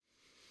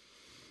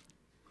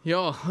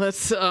Y'all,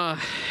 let's,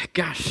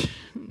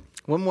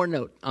 one more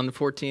note on the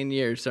 14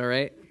 years, all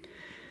right?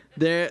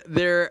 There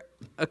are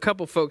a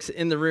couple folks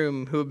in the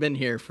room who have been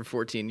here for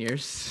 14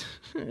 years,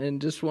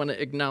 and just want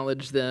to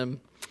acknowledge them.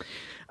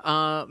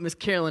 Miss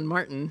Carolyn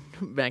Martin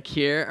back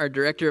here, our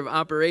Director of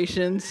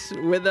Operations,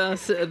 with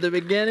us at the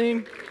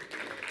beginning.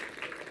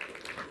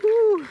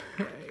 Whew.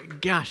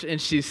 Gosh, and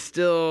she's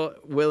still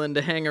willing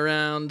to hang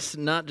around,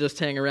 not just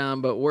hang around,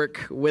 but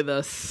work with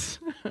us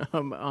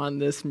on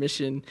this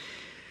mission.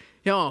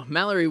 Y'all,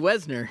 Mallory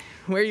Wesner,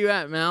 where you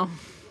at, Mal?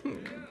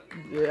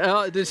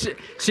 Oh,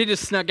 she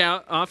just snuck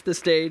out off the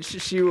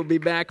stage. She will be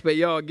back, but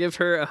y'all, give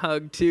her a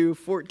hug too.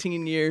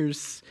 14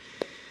 years.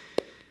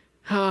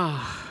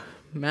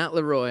 Matt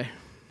Leroy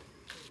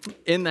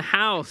in the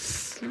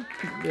house.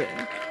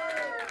 Yeah.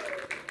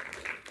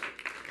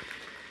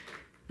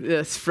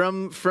 Yes,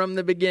 from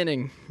the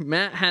beginning.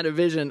 Matt had a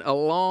vision a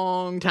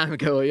long time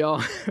ago,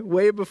 y'all,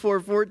 way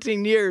before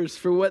 14 years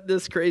for what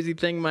this crazy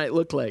thing might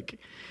look like.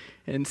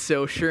 And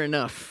so sure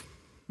enough,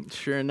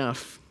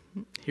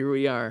 here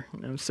we are.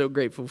 I'm so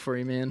grateful for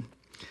you, man.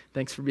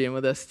 Thanks for being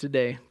with us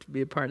today to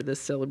be a part of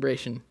this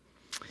celebration.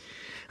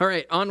 All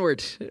right,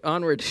 onward,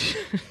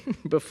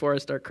 before I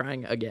start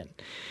crying again.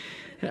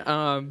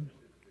 I'm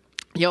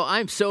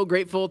so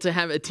grateful to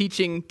have a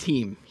teaching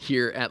team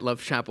here at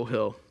Love Chapel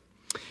Hill.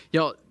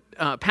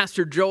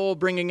 Pastor Joel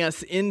bringing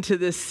us into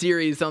this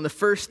series on the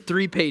first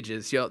 3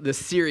 pages. This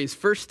series,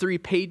 first 3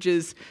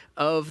 pages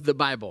of the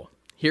Bible.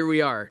 Here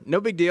we are. No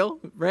big deal,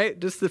 right?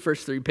 Just the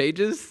first 3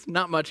 pages.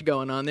 Not much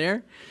going on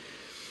there.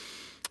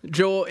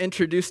 Joel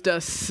introduced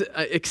us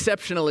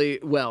exceptionally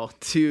well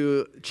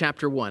to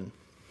chapter 1.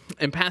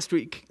 And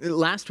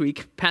last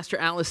week, Pastor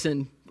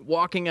Allison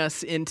walking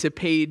us into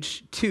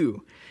page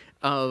 2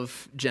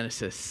 of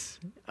Genesis,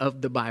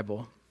 of the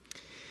Bible.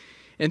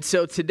 And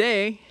so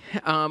today,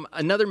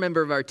 another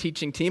member of our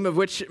teaching team, of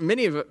which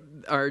many of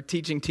our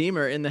teaching team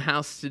are in the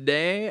house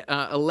today,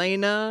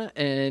 Elena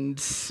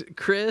and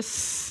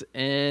Chris,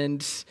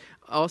 and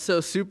also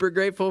super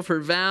grateful for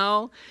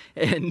Val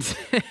and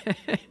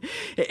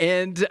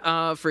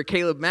for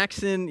Caleb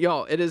Maxon.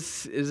 Y'all, it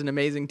is an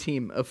amazing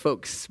team of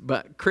folks.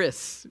 But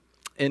Chris,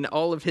 and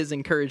all of his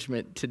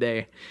encouragement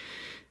today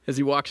as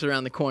he walks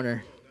around the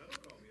corner,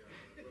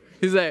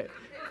 he's like,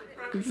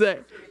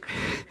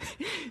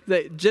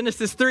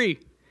 Genesis 3,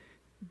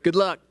 good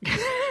luck.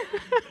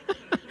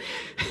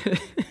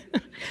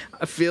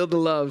 I feel the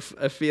love.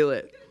 I feel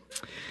it.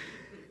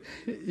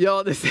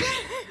 Y'all, the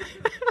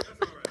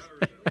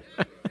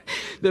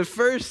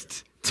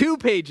first 2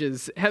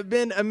 pages have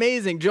been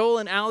amazing. Joel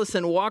and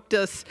Allison walked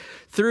us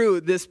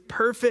through this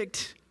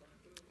perfect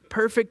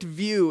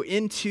view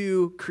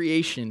into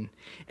creation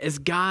as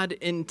God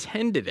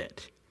intended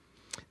it.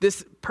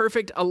 This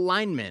perfect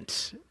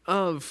alignment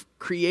of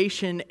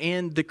creation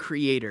and the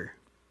Creator.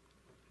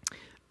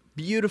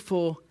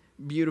 Beautiful,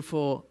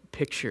 beautiful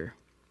picture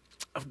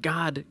of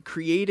God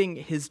creating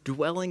his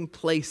dwelling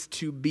place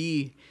to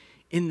be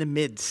in the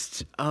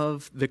midst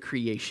of the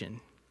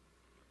creation.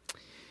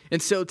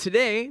 And so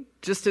today,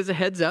 just as a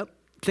heads up,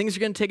 things are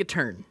going to take a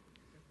turn.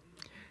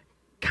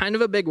 Kind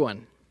of a big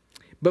one.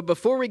 But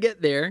before we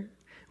get there,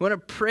 I want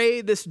to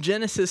pray this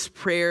Genesis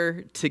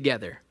prayer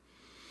together.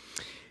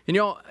 And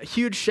y'all, a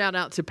huge shout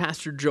out to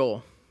Pastor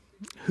Joel,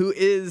 who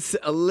is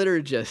a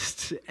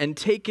liturgist and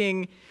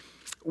taking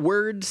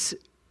words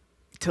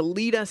to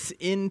lead us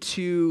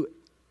into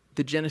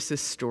the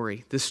Genesis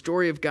story, the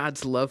story of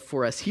God's love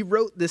for us. He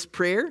wrote this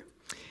prayer,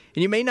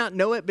 and you may not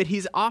know it, but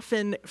he's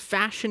often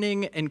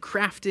fashioning and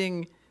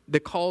crafting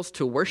the calls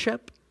to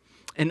worship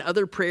and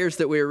other prayers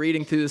that we are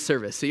reading through the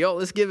service. So y'all,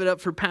 let's give it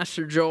up for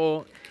Pastor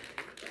Joel.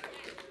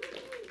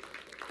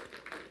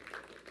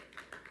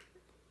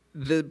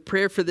 The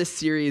prayer for this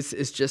series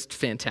is just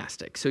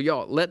fantastic. So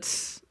y'all,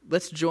 let's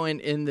join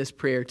in this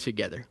prayer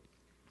together.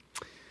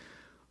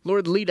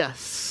 Lord, lead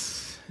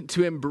us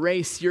to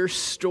embrace your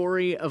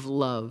story of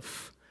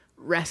love,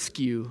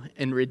 rescue,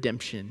 and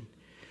redemption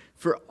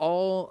for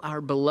all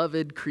our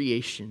beloved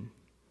creation.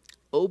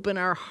 Open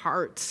our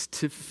hearts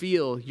to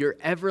feel your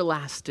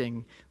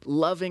everlasting,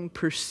 loving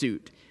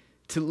pursuit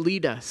to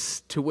lead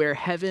us to where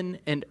heaven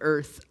and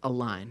earth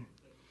align.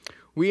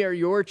 We are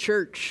your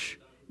church,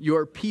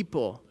 your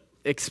people,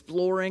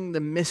 exploring the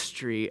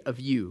mystery of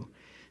you,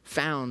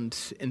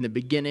 found in the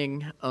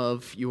beginning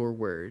of your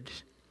word.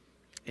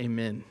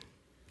 Amen.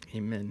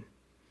 Amen.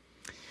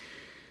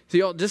 So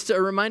y'all, just a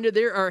reminder,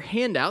 there are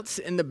handouts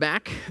in the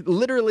back,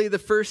 literally the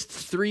first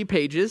 3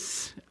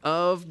 pages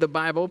of the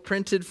Bible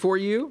printed for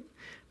you.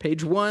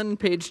 Page 1,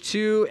 page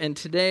 2, and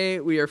today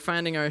we are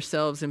finding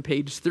ourselves in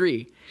page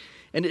 3.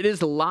 And it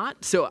is a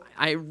lot, so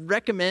I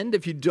recommend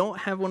if you don't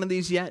have one of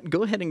these yet,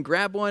 go ahead and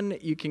grab one.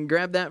 You can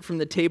grab that from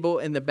the table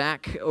in the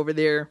back over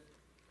there.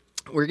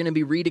 We're going to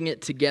be reading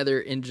it together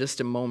in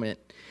just a moment.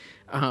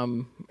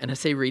 And I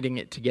say reading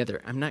it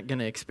together. I'm not going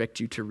to expect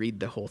you to read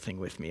the whole thing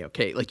with me,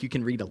 okay? Like you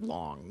can read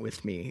along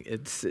with me.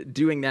 It's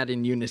doing that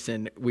in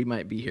unison. We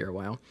might be here a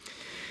while.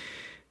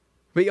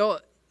 But y'all,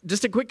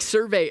 just a quick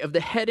survey of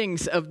the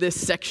headings of this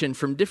section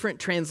from different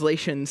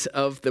translations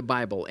of the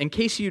Bible. In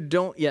case you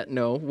don't yet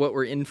know what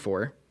we're in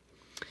for,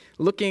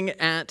 looking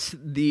at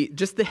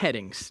just the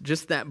headings,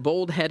 just that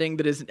bold heading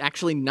that is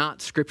actually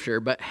not Scripture,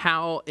 but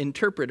how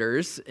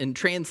interpreters and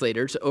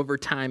translators over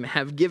time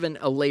have given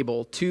a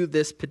label to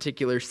this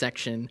particular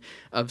section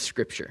of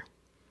Scripture.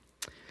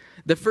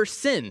 The first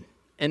sin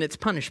and its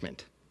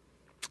punishment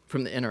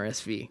from the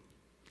NRSV.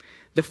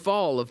 The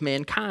fall of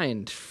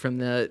mankind from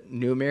the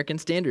New American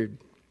Standard.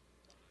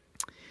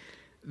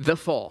 The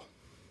fall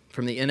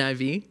from the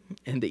NIV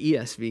and the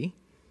ESV.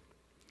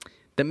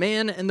 The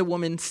man and the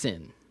woman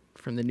sin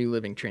from the New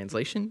Living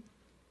Translation.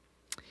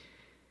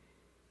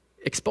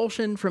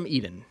 Expulsion from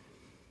Eden,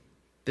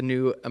 the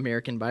New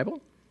American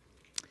Bible.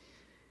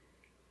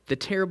 The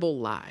terrible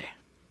lie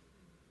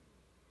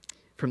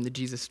from the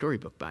Jesus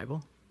Storybook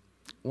Bible,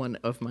 one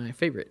of my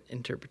favorite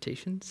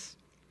interpretations.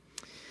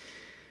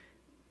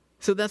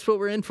 So that's what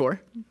we're in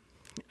for.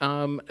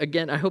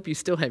 Again, I hope you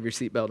still have your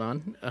seatbelt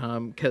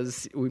on,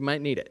 because we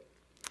might need it.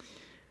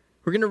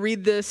 We're going to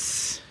read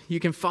this. You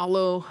can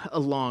follow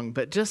along,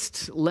 but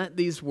just let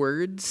these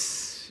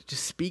words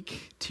just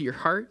speak to your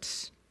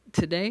heart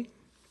today.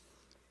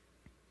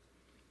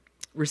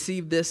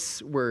 Receive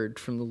this word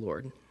from the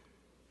Lord.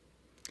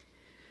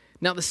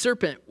 Now the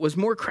serpent was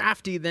more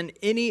crafty than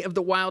any of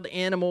the wild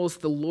animals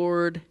the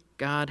Lord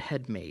God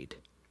had made.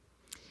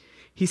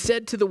 He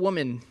said to the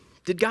woman,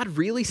 "Did God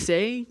really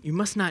say you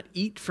must not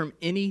eat from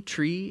any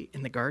tree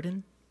in the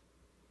garden?"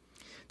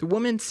 The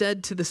woman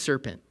said to the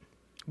serpent,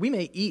 "We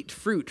may eat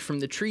fruit from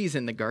the trees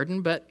in the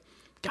garden, but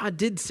God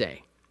did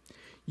say,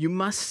 you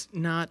must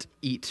not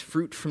eat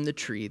fruit from the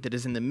tree that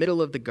is in the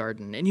middle of the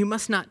garden, and you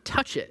must not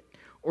touch it,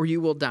 or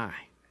you will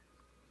die."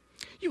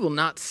 "You will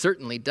not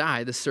certainly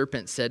die," the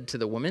serpent said to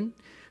the woman,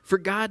 "for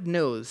God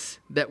knows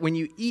that when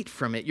you eat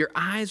from it, your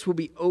eyes will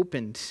be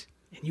opened,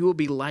 and you will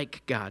be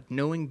like God,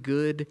 knowing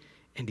good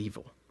and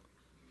evil."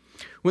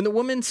 When the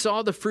woman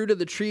saw the fruit of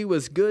the tree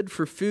was good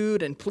for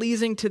food and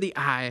pleasing to the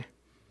eye,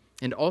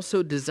 and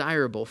also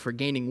desirable for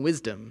gaining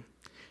wisdom,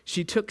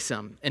 she took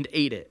some and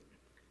ate it.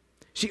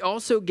 She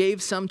also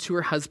gave some to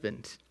her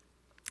husband,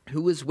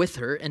 who was with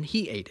her, and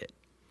he ate it.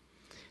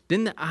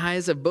 Then the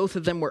eyes of both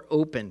of them were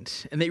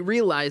opened, and they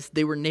realized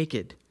they were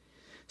naked.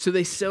 So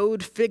they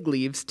sewed fig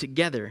leaves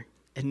together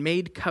and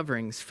made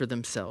coverings for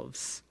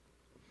themselves.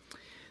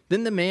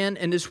 Then the man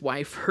and his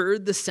wife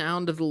heard the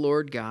sound of the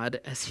Lord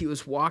God as he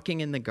was walking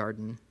in the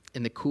garden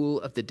in the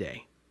cool of the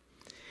day.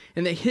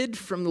 And they hid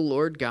from the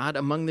Lord God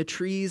among the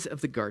trees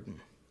of the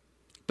garden.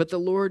 But the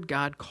Lord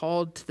God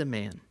called to the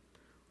man,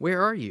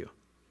 "Where are you?"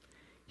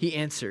 He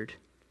answered,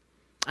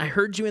 "I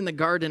heard you in the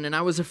garden, and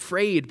I was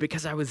afraid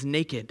because I was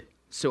naked,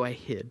 so I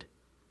hid."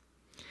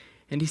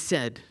 And he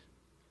said,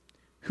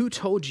 "Who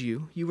told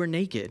you you were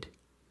naked?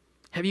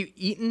 Have you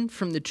eaten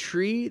from the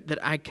tree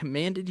that I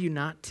commanded you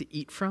not to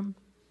eat from?"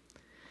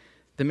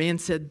 The man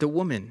said, "The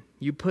woman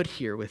you put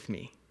here with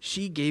me,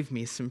 she gave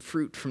me some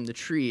fruit from the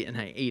tree, and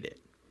I ate it."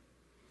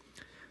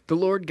 The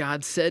Lord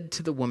God said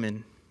to the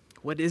woman,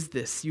 "What is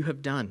this you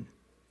have done?"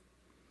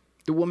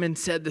 The woman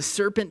said, "The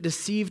serpent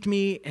deceived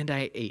me, and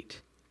I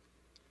ate."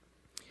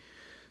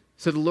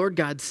 So the Lord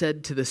God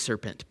said to the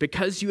serpent,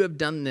 "Because you have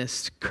done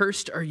this,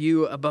 cursed are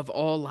you above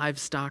all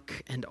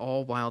livestock and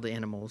all wild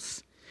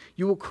animals.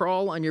 You will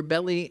crawl on your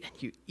belly,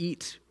 and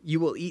you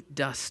will eat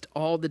dust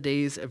all the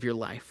days of your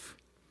life.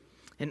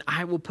 And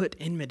I will put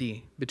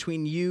enmity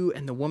between you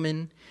and the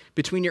woman,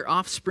 between your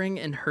offspring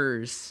and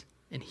hers,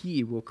 and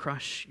he will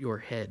crush your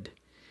head,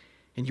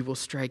 and you will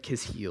strike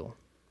his heel."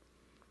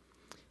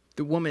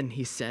 To the woman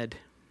he said,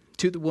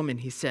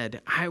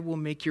 "I will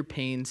make your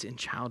pains in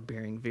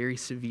childbearing very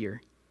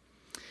severe.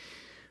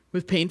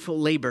 With painful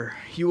labor,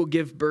 you will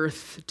give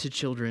birth to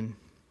children.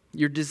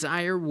 Your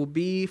desire will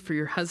be for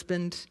your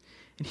husband,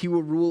 and he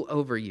will rule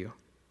over you."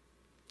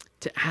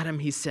 To Adam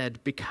he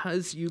said,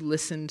 "Because you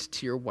listened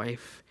to your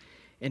wife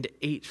and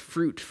ate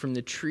fruit from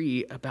the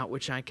tree about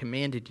which I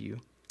commanded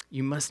you,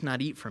 you must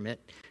not eat from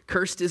it.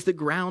 Cursed is the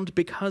ground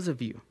because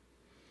of you.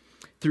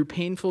 Through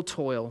painful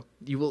toil,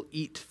 you will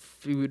eat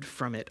food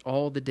from it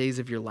all the days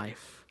of your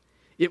life.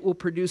 It will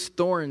produce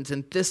thorns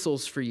and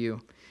thistles for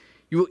you.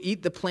 You will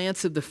eat the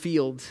plants of the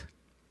field.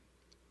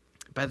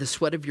 By the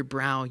sweat of your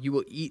brow, you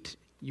will eat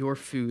your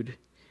food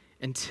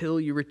until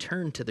you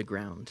return to the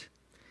ground,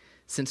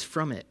 since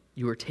from it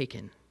you were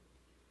taken.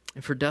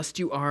 And for dust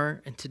you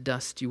are, and to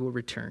dust you will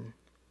return."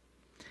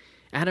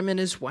 Adam and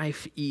his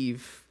wife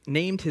Eve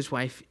named his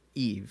wife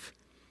Eve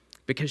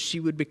because she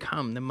would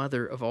become the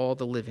mother of all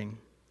the living.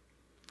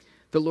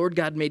 The Lord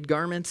God made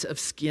garments of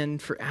skin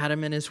for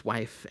Adam and his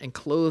wife and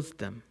clothed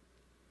them.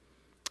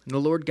 And the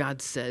Lord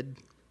God said,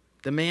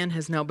 "The man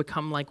has now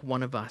become like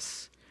one of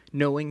us,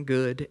 knowing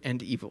good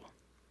and evil.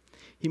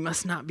 He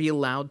must not be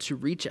allowed to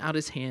reach out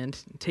his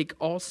hand and take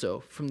also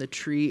from the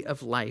tree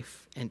of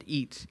life and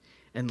eat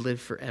and live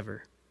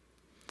forever."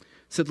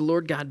 So the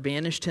Lord God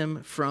banished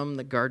him from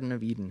the Garden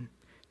of Eden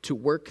to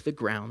work the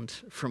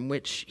ground from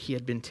which he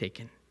had been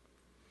taken.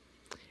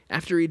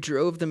 After he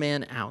drove the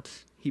man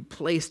out, he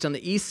placed on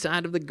the east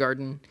side of the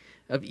Garden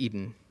of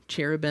Eden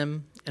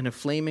cherubim and a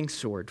flaming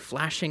sword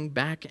flashing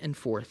back and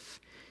forth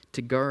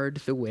to guard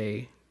the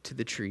way to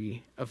the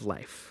tree of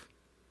life.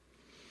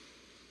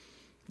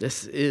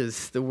 This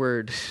is the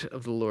word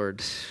of the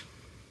Lord.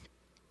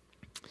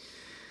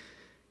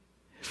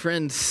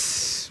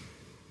 Friends,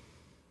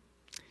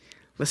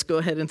 let's go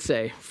ahead and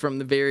say from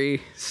the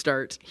very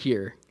start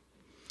here,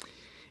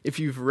 if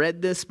you've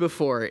read this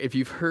before, if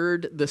you've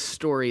heard the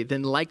story,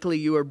 then likely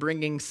you are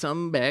bringing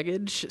some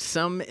baggage,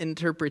 some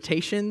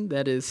interpretation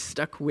that is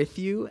stuck with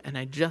you. And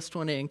I just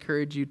want to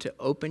encourage you to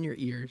open your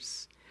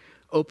ears,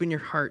 open your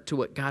heart to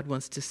what God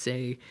wants to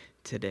say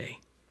today.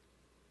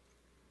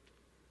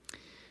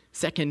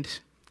 Second,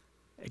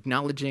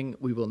 acknowledging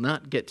we will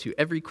not get to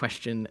every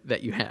question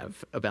that you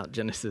have about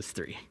Genesis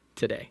 3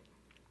 today.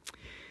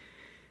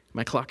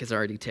 My clock is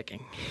already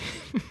ticking.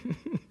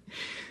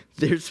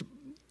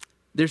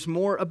 There's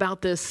more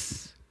about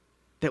this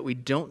that we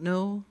don't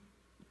know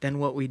than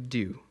what we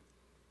do.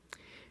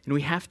 And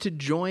we have to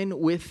join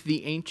with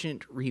the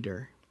ancient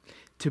reader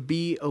to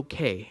be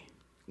okay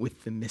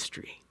with the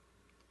mystery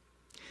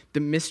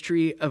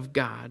of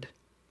God.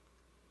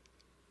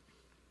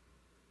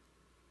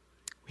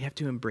 We have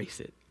to embrace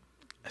it,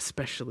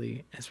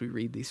 especially as we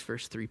read these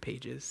first 3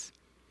 pages,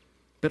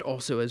 but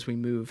also as we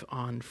move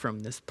on from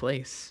this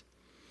place.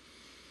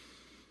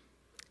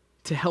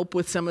 To help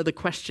with some of the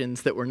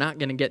questions that we're not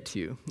going to get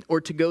to, or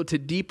to go to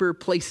deeper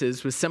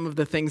places with some of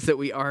the things that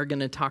we are going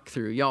to talk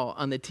through. Y'all,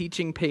 on the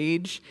teaching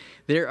page,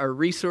 there are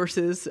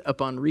resources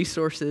upon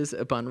resources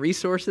upon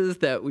resources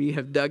that we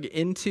have dug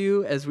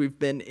into as we've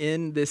been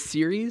in this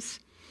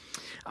series.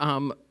 I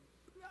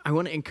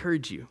want to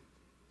encourage you,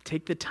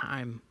 take the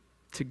time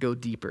to go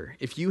deeper.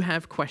 If you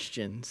have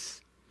questions,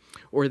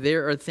 or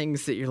there are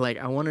things that you're like,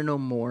 I want to know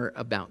more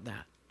about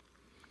that,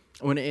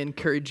 I want to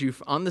encourage you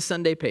on the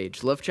Sunday page,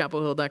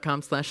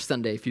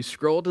 lovechapelhill.com/Sunday. If you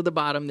scroll to the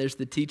bottom, there's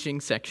the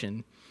teaching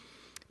section.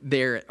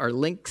 There are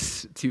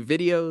links to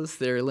videos.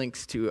 There are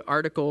links to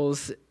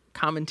articles,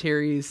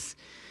 commentaries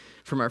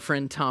from our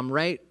friend Tom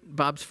Wright,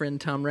 Bob's friend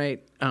Tom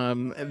Wright,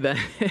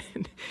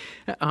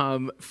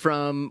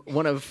 from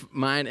one of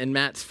mine and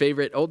Matt's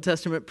favorite Old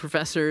Testament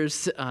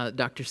professors,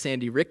 Dr.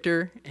 Sandy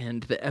Richter,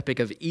 and the Epic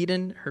of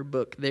Eden, her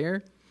book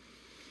there.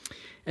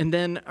 And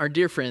then our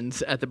dear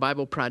friends at the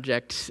Bible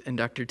Project and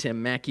Dr.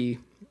 Tim Mackey,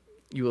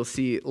 you will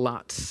see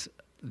lots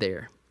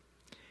there.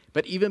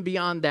 But even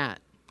beyond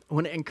that, I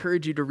want to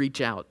encourage you to reach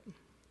out.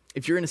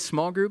 If you're in a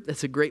small group,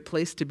 that's a great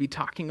place to be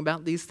talking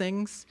about these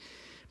things.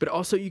 But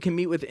also you can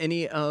meet with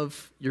any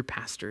of your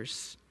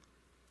pastors.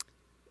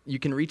 You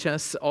can reach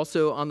us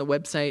also on the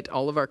website.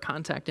 All of our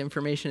contact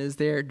information is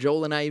there.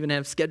 Joel and I even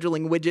have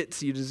scheduling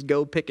widgets. You just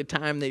go pick a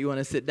time that you want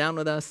to sit down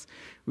with us.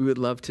 We would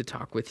love to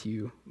talk with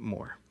you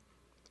more.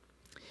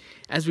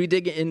 As we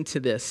dig into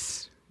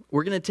this,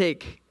 we're going to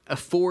take a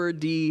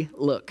 4D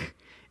look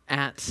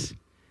at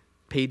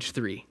page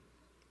 3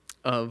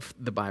 of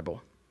the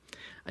Bible.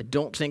 I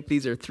don't think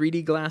these are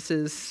 3D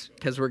glasses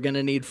because we're going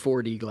to need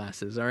 4D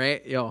glasses, all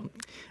right, y'all?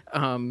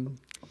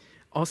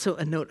 Also,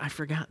 a note, I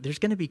forgot, there's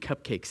going to be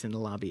cupcakes in the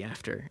lobby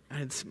after.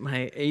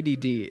 My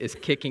ADD is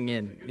kicking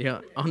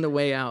in, on the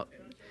way out.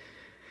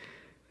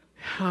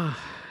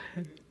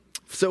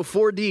 So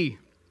 4D,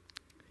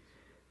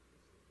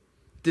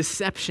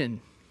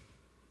 deception,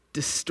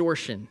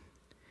 distortion,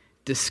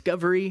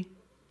 discovery,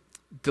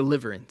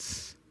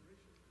 deliverance.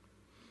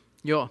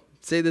 Y'all,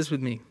 say this with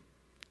me.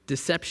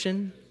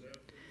 Deception,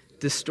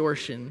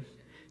 distortion,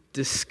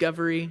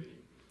 discovery,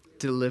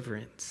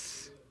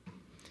 deliverance.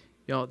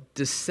 Y'all,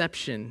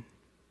 deception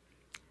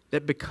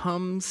that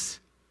becomes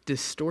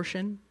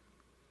distortion,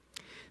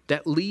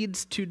 that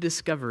leads to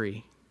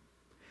discovery,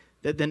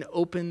 that then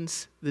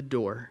opens the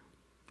door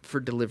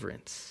for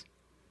deliverance.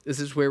 This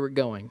is where we're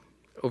going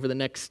over the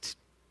next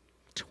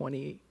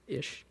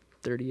 20-ish,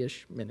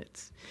 30-ish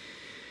minutes.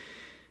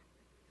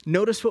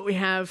 Notice what we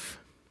have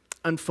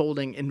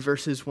unfolding in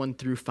verses 1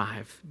 through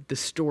 5, the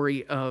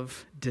story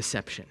of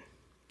deception.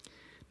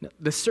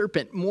 The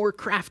serpent, more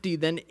crafty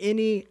than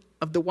any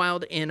of the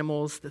wild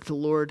animals that the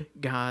Lord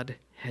God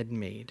had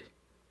made.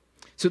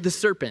 So the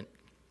serpent,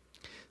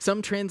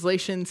 some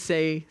translations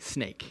say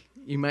snake.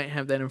 You might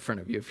have that in front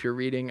of you if you're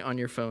reading on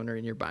your phone or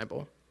in your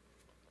Bible.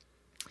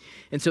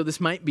 And so this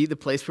might be the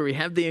place where we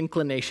have the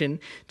inclination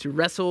to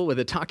wrestle with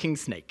a talking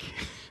snake.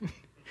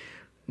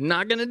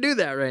 Not going to do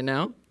that right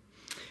now.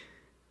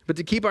 But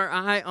to keep our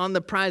eye on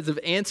the prize of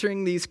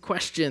answering these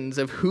questions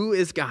of who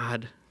is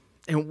God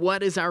and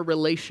what is our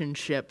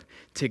relationship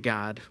to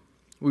God,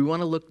 we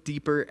want to look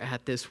deeper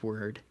at this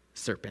word,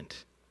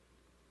 serpent.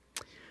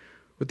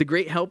 With the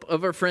great help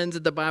of our friends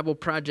at the Bible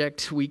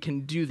Project, we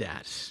can do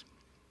that.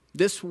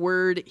 This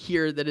word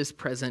here that is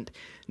present,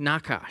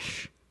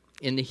 nakash,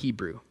 in the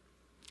Hebrew,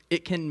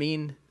 it can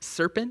mean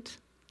serpent,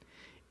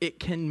 it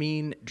can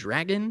mean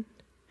dragon,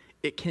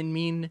 it can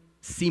mean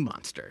sea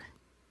monster.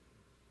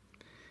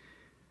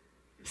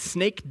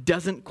 Snake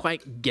doesn't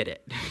quite get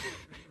it.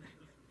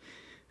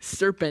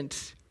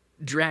 Serpent,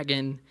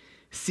 dragon,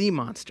 sea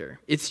monster.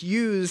 It's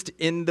used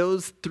in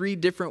those three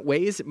different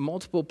ways,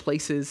 multiple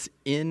places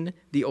in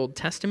the Old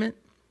Testament.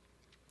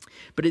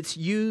 But it's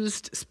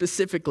used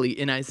specifically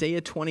in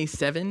Isaiah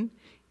 27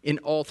 in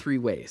all three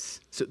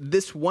ways. So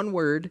this one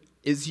word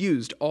is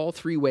used all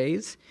three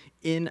ways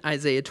in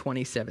Isaiah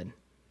 27.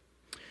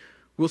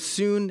 We'll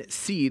soon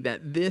see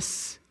that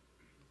this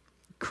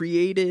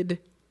created,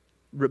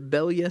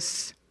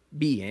 rebellious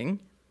being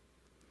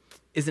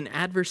is an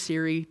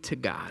adversary to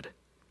God.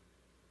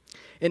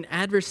 An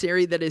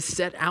adversary that is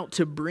set out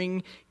to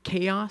bring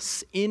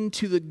chaos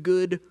into the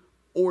good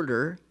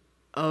order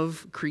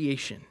of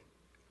creation.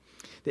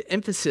 The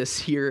emphasis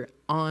here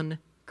on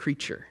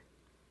creature.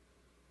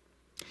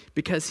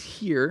 Because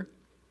here,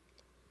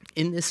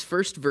 in this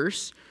first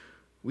verse,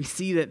 we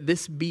see that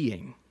this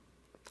being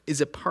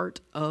is a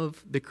part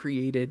of the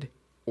created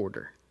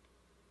order.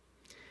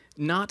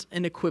 Not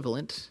an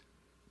equivalent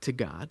to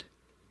God,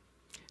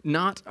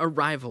 not a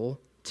rival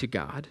to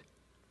God.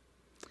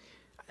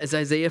 As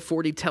Isaiah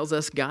 40 tells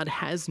us, God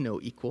has no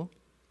equal.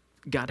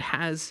 God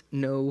has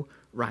no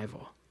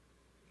rival.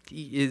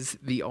 He is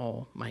the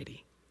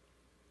Almighty.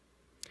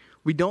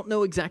 We don't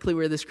know exactly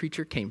where this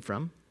creature came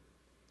from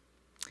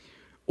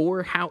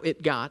or how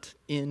it got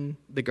in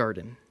the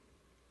garden.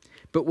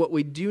 But what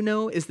we do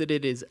know is that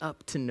it is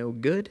up to no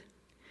good.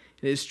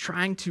 It is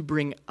trying to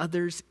bring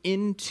others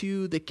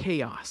into the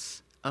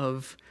chaos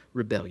of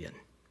rebellion.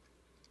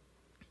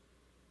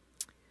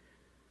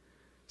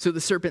 So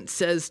the serpent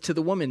says to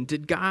the woman,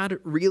 "Did God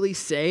really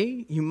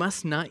say you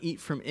must not eat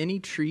from any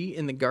tree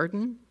in the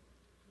garden?"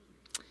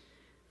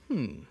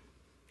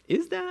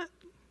 Is that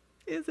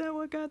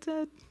what God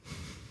said?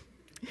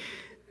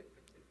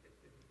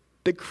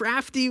 The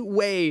crafty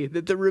way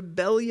that the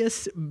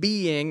rebellious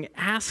being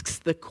asks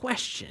the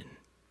question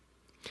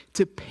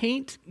to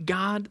paint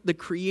God the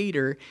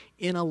Creator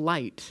in a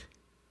light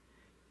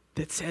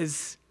that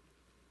says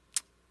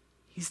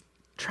he's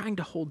trying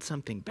to hold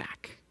something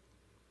back.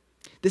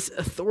 This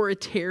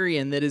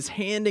authoritarian that is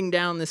handing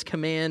down this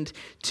command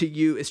to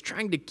you is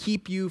trying to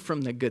keep you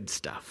from the good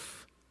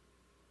stuff.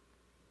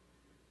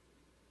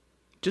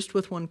 Just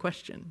with one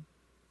question.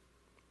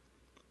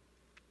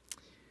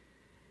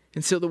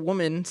 And so the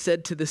woman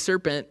said to the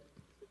serpent,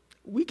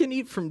 "We can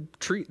eat from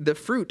the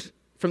fruit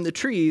from the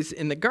trees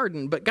in the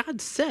garden, but God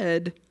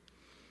said,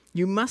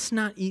 you must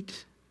not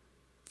eat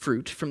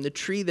fruit from the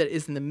tree that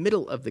is in the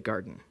middle of the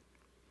garden.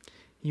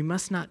 You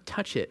must not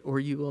touch it or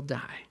you will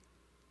die."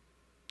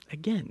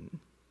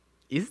 Again,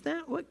 is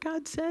that what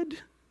God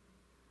said?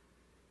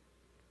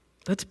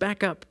 Let's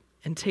back up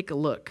and take a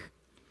look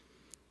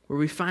where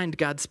we find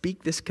God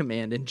speak this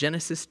command in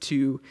Genesis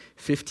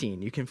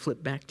 2:15. You can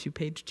flip back to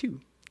page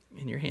 2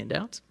 in your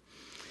handouts.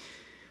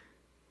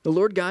 The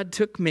Lord God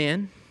took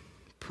man,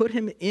 put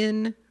him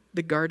in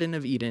the Garden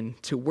of Eden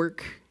to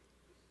work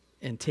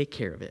and take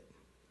care of it.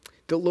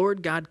 The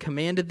Lord God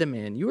commanded the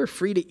man, "You are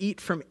free to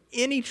eat from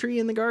any tree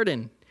in the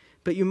garden,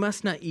 but you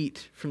must not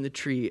eat from the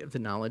tree of the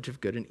knowledge of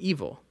good and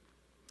evil.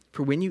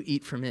 For when you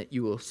eat from it,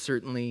 you will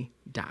certainly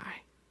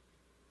die."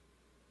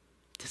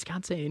 Does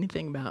God say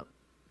anything about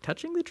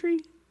touching the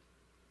tree?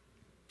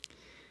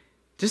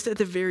 Just at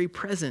the very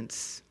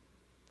presence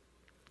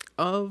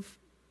of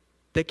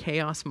the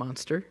chaos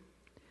monster,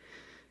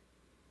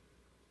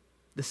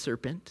 the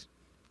serpent,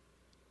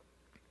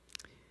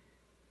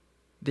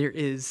 there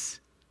is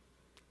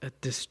a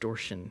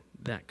distortion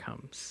that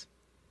comes.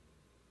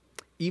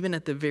 Even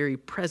at the very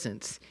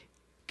presence,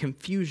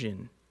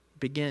 confusion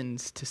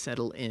begins to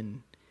settle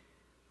in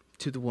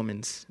to the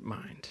woman's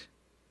mind.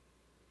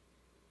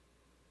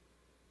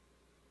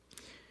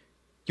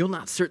 "You'll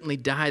not certainly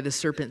die," the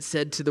serpent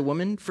said to the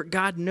woman, "for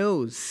God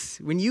knows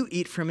when you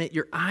eat from it,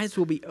 your eyes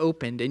will be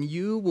opened and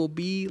you will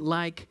be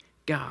like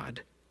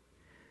God,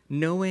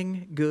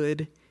 knowing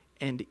good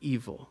and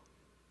evil."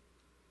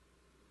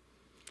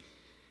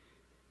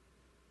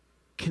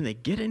 Can they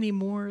get any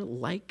more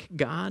like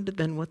God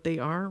than what they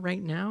are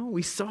right now?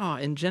 We saw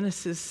in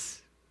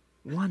Genesis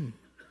 1,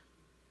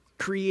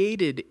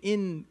 created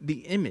in the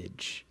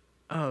image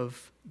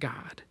of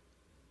God.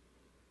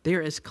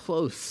 They're as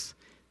close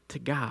to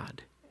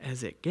God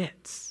as it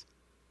gets.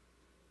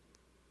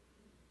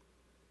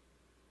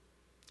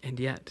 And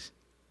yet,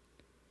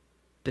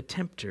 the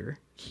tempter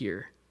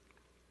here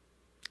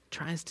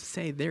tries to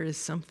say there is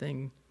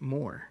something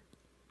more.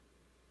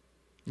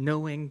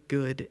 Knowing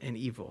good and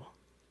evil.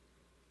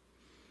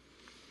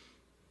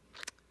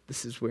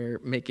 This is where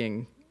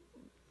making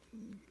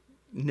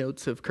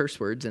notes of curse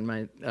words in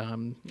my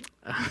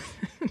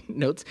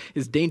notes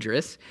is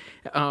dangerous.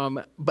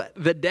 But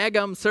the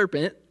daggum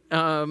serpent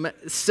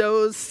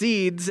sows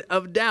seeds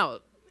of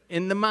doubt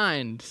in the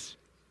mind.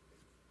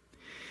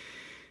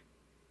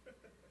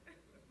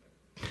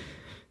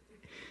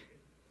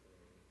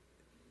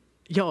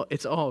 Y'all,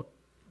 it's all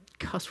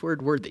cuss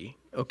word worthy,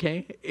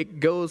 okay? It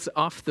goes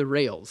off the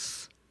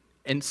rails.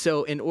 And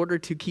so in order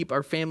to keep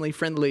our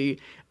family-friendly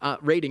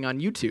rating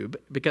on YouTube,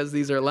 because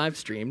these are live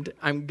streamed,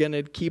 I'm going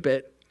to keep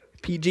it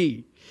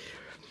PG.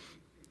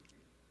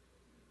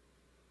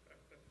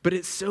 But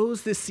it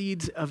sows the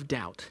seeds of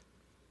doubt.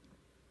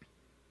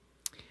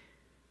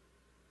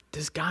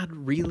 Does God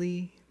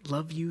really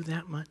love you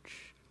that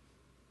much?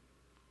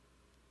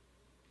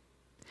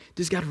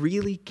 Does God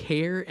really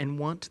care and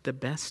want the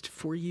best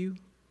for you?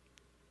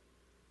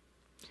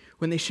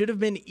 When they should have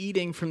been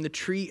eating from the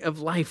tree of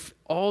life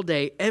all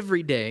day,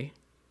 every day,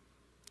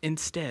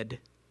 instead,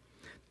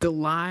 the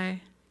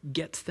lie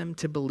gets them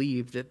to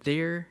believe that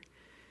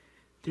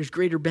there's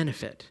greater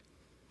benefit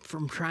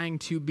from trying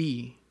to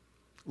be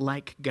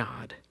like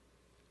God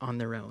on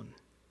their own.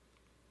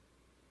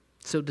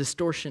 So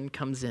distortion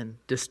comes in.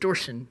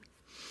 Distortion.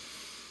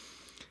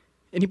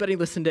 Anybody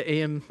listen to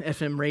AM,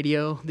 FM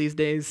radio these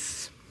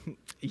days?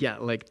 Yeah,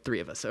 like 3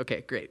 of us.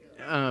 Okay, great.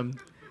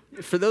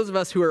 For those of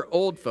us who are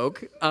old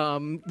folk,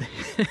 the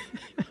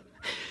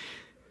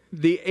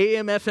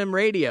AM, FM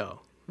radio,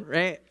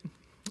 right?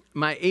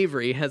 My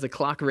Avery has a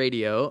clock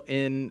radio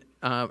in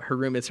her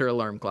room. It's her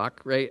alarm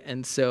clock, right?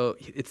 And so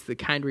it's the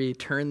kind where you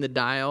turn the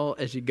dial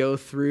as you go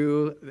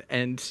through,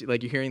 and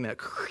like you're hearing that,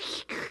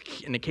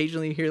 and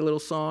occasionally you hear a little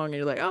song, and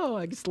you're like, oh,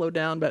 I can slow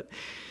down, but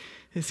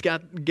it's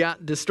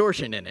got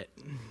distortion in it.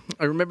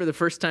 I remember the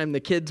first time the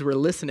kids were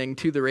listening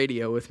to the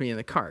radio with me in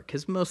the car,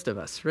 because most of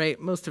us, right?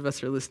 Most of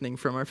us are listening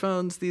from our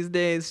phones these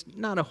days.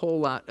 Not a whole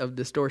lot of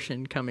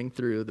distortion coming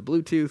through the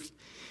Bluetooth.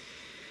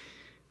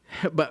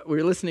 But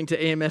we're listening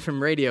to AM,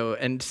 FM radio,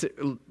 and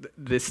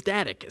the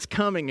static is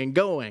coming and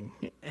going.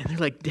 And they're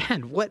like,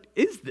 Dad, what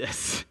is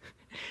this?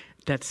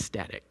 That's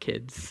static,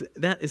 kids.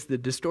 That is the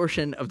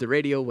distortion of the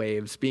radio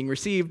waves being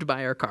received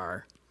by our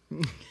car.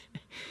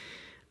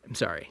 I'm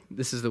sorry.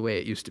 This is the way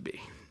it used to be.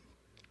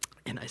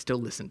 And I still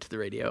listen to the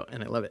radio,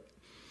 and I love it.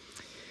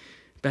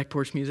 Back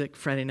porch music,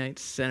 Friday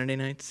nights, Saturday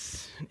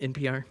nights,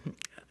 NPR.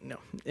 No.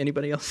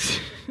 Anybody else?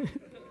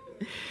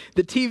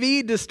 The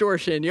TV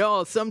distortion,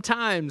 y'all.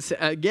 Sometimes,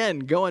 again,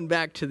 going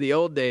back to the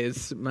old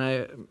days,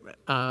 my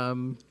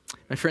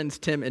friends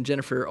Tim and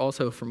Jennifer,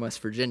 also from West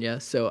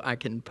Virginia, so I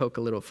can poke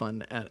a little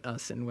fun at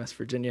us in West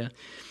Virginia.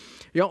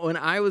 Y'all, when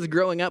I was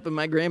growing up in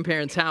my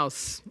grandparents'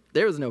 house,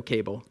 there was no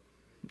cable.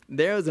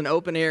 There was an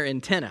open-air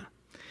antenna.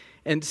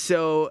 And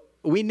so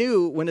we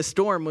knew when a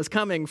storm was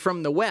coming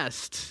from the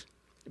west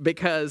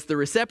because the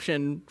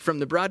reception from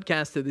the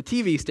broadcast of the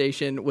TV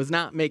station was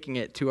not making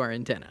it to our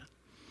antenna.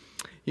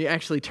 You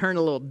actually turn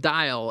a little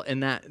dial,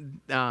 and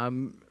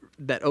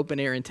that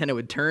open-air antenna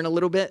would turn a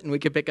little bit, and we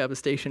could pick up a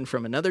station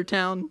from another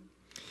town.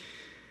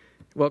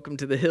 Welcome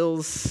to the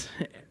hills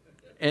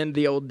and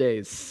the old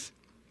days.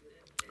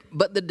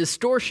 But the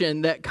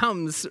distortion that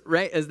comes,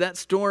 right, as that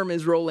storm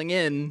is rolling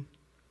in,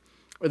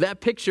 or that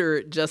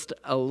picture just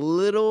a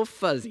little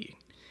fuzzy,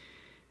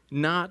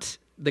 not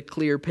the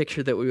clear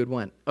picture that we would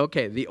want.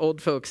 Okay, the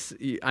old folks,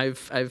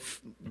 I've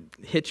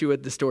hit you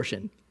with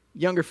distortion.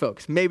 Younger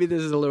folks, maybe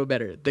this is a little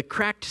better. The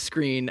cracked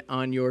screen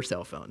on your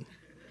cell phone.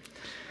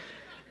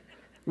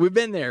 We've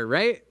been there,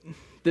 right?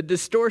 The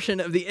distortion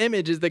of the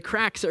image as the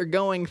cracks are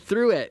going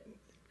through it.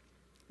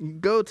 You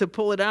go to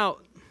pull it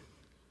out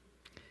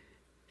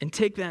and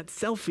take that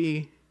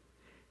selfie,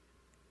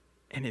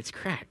 and it's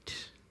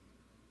cracked.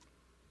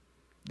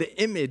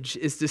 The image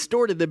is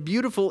distorted, the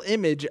beautiful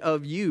image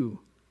of you.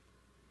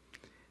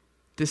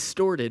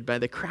 Distorted by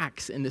the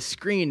cracks in the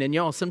screen. And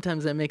y'all,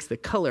 sometimes that makes the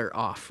color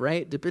off,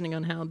 right? Depending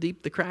on how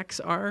deep the cracks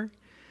are.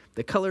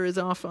 The color is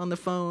off on the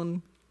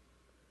phone.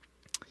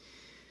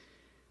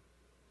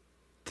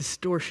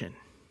 Distortion.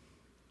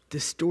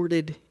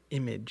 Distorted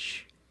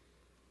image.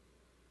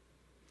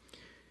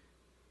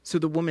 So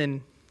the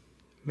woman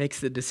makes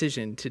the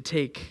decision to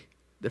take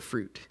the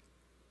fruit.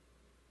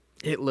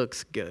 It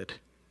looks good.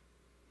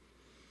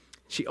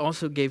 She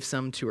also gave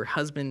some to her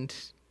husband.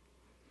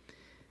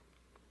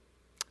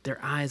 Their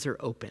eyes are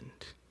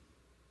opened.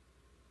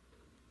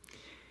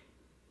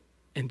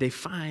 And they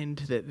find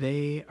that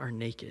they are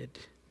naked.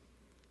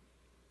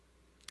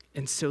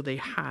 And so they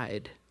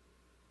hide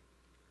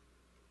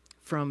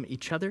from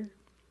each other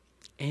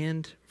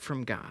and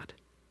from God.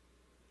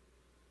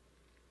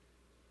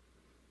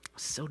 I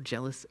was so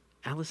jealous.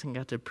 Allison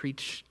got to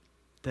preach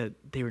that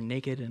they were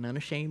naked and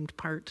unashamed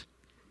part.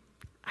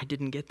 I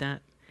didn't get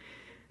that.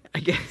 I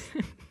guess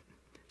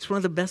it's one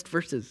of the best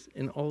verses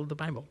in all of the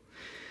Bible.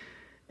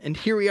 And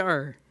here we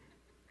are,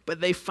 but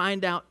they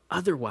find out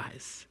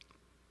otherwise.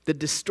 The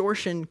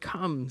distortion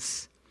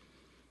comes.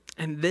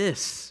 And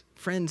this,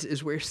 friends,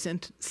 is where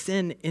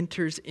sin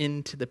enters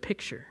into the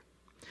picture.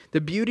 The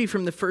beauty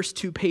from the first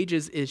 2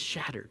 pages is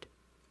shattered.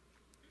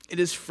 It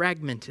is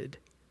fragmented,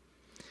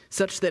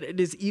 such that it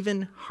is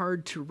even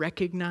hard to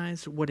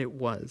recognize what it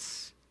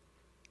was.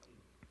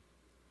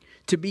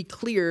 To be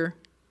clear,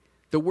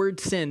 the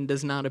word sin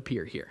does not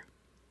appear here.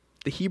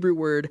 The Hebrew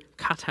word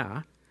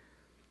kata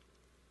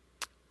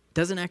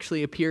doesn't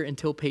actually appear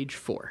until page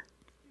 4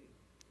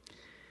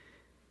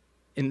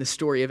 in the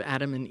story of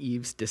Adam and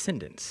Eve's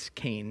descendants,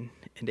 Cain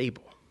and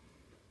Abel.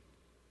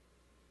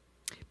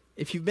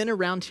 If you've been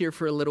around here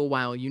for a little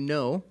while, you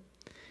know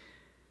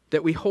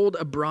that we hold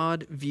a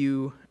broad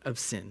view of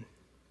sin.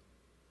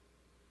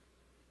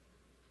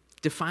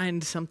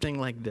 Defined something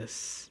like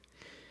this: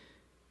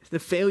 the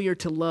failure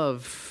to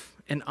love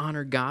and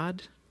honor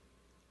God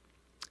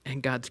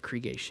and God's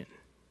creation.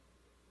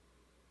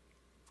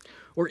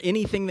 or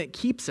anything that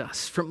keeps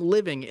us from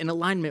living in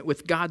alignment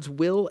with God's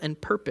will and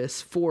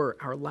purpose for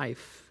our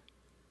life.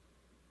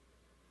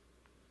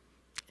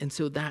 And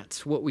so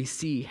that's what we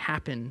see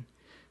happen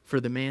for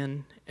the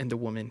man and the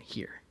woman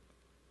here.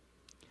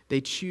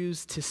 They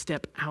choose to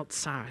step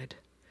outside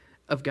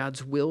of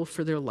God's will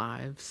for their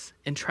lives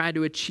and try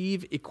to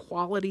achieve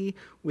equality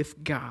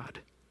with God.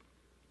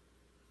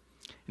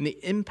 And the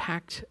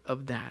impact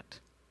of that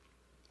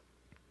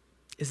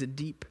is a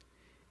deep,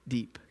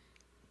 deep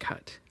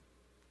cut.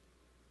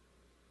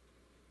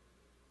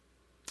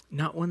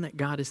 Not one that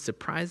God is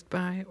surprised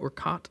by or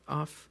caught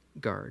off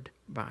guard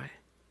by.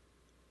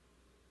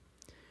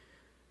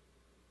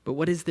 But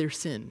what is their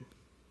sin?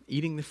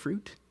 Eating the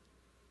fruit?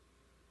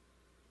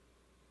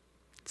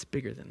 It's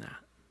bigger than that.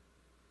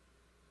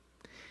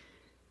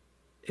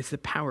 It's the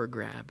power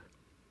grab.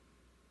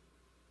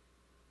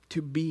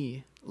 To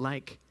be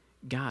like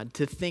God,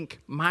 to think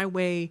my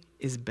way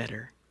is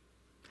better.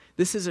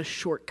 This is a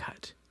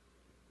shortcut.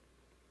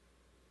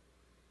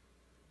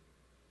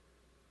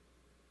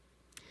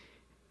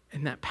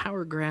 And that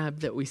power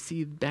grab that we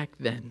see back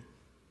then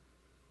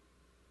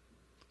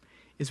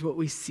is what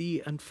we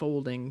see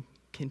unfolding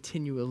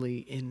continually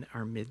in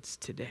our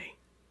midst today.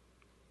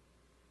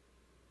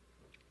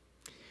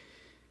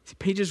 See,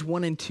 pages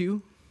 1 and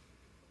 2,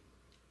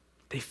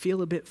 they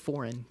feel a bit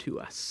foreign to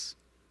us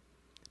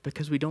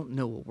because we don't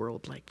know a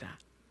world like that.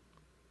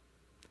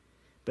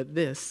 But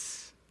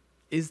this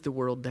is the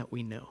world that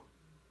we know.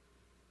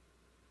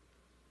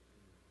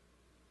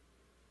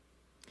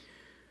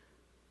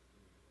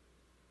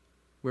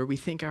 Where we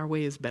think our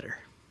way is better.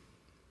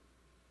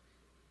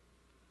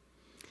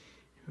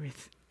 We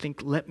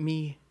think, let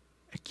me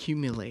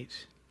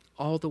accumulate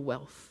all the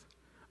wealth,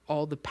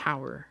 all the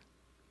power,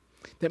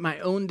 that my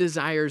own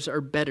desires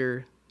are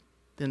better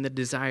than the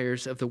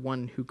desires of the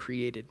one who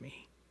created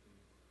me.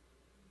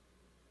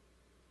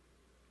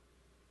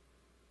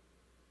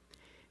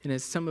 And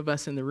as some of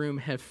us in the room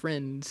have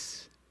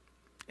friends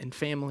and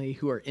family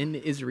who are in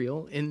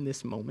Israel in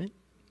this moment,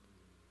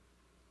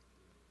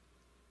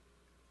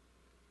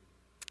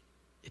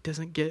 it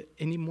doesn't get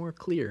any more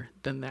clear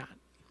than that.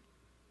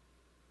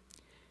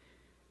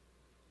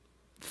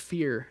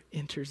 Fear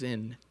enters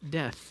in.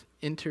 Death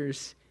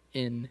enters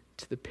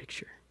into the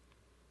picture.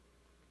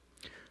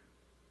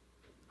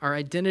 Our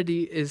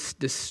identity is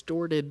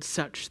distorted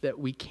such that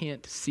we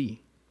can't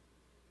see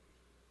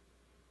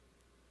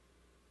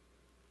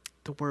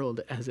the world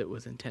as it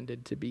was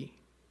intended to be.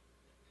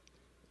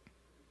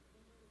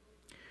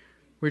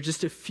 Where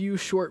just a few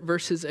short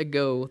verses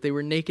ago, they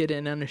were naked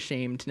and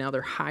unashamed. Now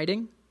they're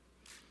hiding,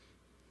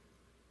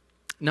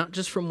 not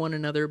just from one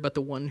another, but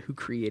the one who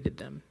created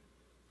them.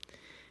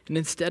 And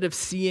instead of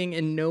seeing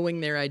and knowing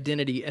their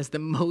identity as the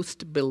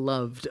most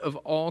beloved of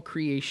all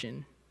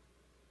creation,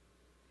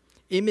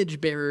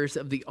 image bearers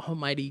of the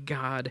Almighty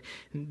God,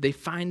 they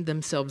find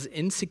themselves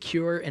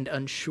insecure and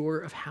unsure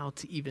of how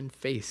to even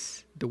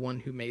face the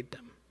one who made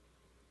them.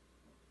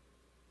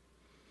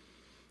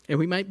 And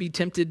we might be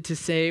tempted to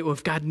say, well,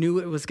 if God knew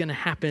it was going to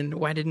happen,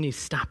 why didn't he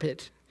stop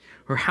it?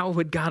 Or how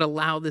would God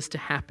allow this to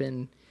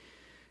happen?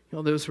 You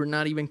know, those were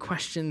not even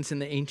questions in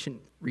the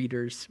ancient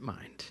reader's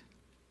mind.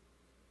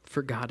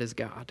 For God is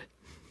God.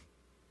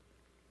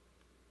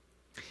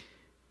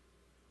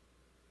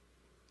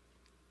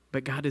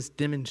 But God is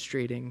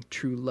demonstrating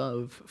true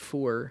love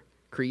for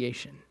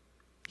creation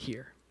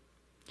here.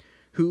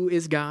 Who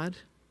is God?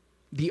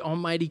 The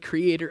Almighty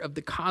Creator of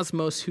the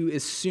cosmos, who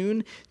is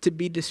soon to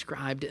be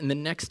described in the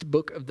next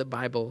book of the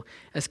Bible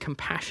as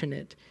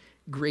compassionate,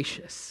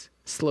 gracious,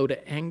 slow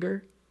to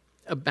anger,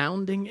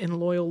 abounding in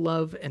loyal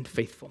love and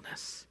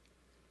faithfulness.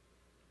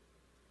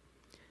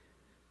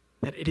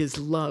 That it is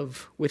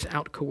love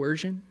without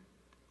coercion,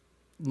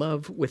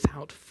 love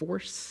without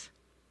force.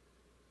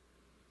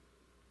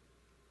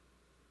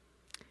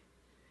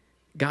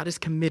 God is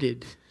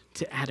committed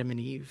to Adam and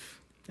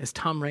Eve, as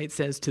Tom Wright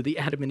says, to the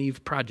Adam and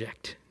Eve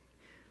project,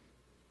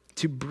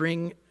 to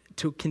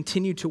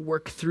continue to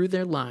work through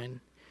their line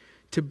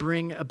to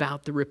bring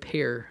about the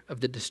repair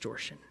of the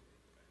distortion.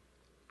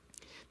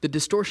 The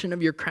distortion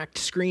of your cracked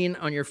screen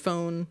on your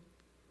phone,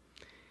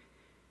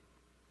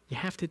 you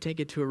have to take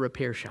it to a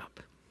repair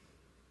shop.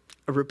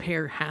 A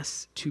repair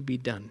has to be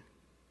done.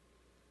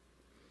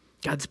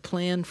 God's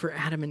plan for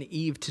Adam and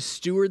Eve to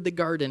steward the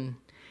garden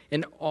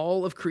and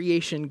all of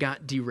creation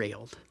got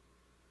derailed.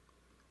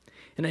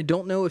 And I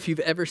don't know if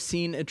you've ever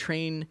seen a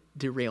train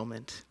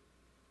derailment,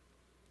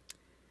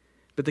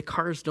 but the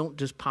cars don't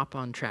just pop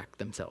on track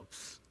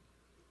themselves.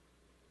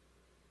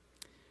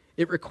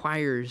 It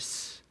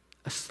requires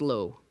a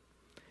slow,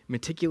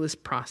 meticulous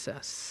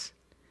process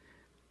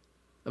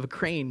of a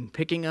crane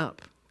picking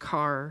up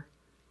car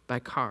by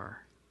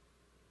car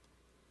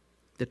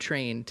the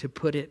train to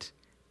put it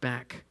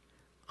back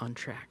on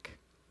track.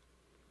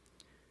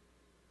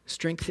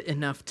 Strength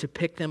enough to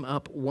pick them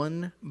up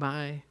one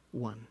by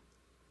one,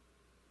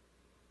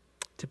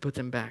 to put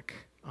them back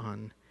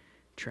on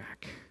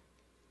track.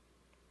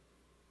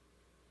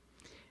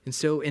 And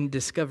so in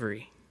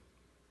discovery,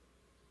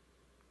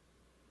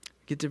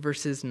 get to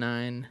verses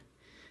 9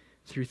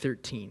 through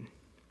 13.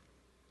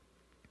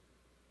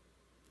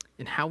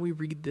 And how we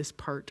read this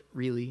part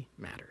really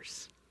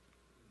matters.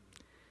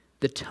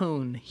 The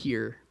tone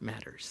here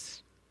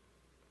matters.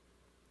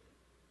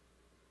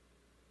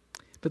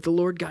 But the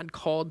Lord God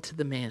called to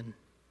the man,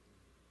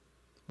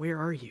 "Where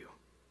are you?"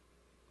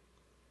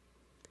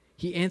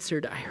 He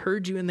answered, "I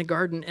heard you in the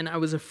garden, and I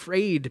was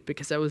afraid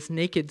because I was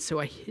naked, so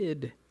I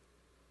hid."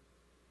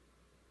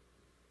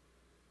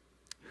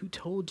 "Who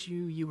told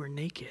you you were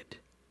naked,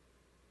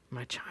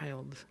 my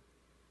child?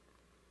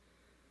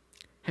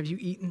 Have you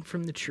eaten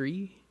from the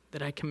tree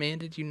that I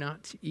commanded you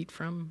not to eat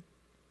from?"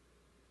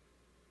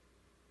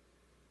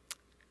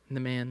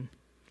 And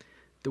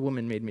the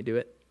woman made me do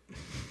it.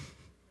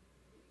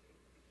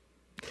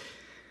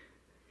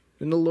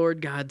 Then the Lord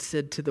God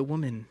said to the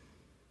woman,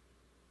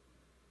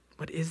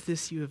 "What is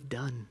this you have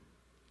done?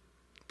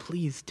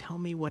 Please tell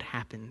me what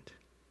happened."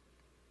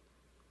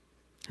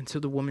 And so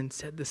the woman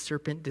said, "The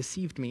serpent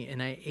deceived me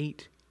and I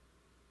ate."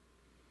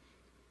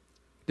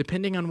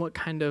 Depending on what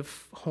kind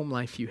of home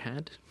life you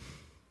had,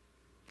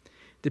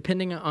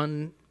 depending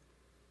on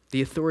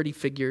the authority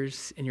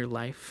figures in your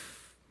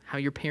life, how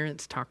your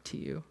parents talked to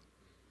you,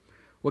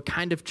 what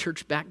kind of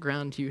church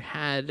background you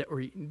had,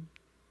 or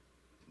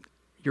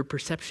your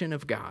perception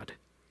of God,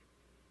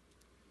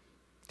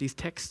 these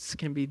texts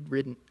can be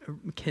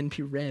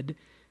read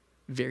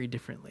very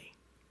differently.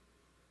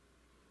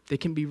 They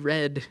can be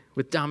read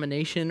with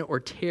domination or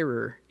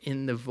terror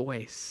in the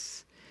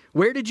voice.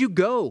 Where did you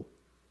go?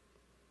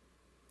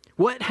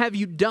 What have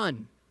you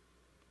done?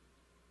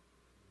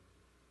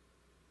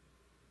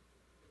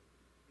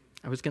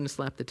 I was going to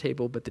slap the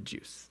table, but the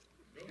juice.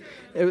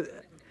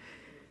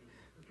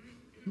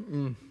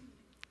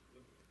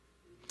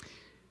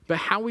 But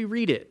how we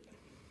read it,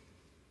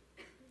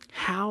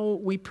 how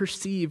we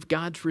perceive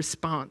God's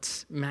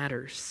response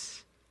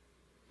matters.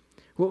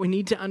 What we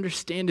need to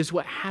understand is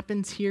what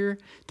happens here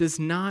does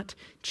not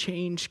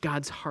change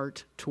God's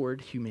heart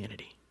toward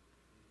humanity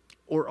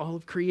or all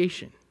of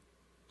creation.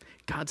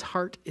 God's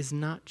heart is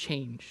not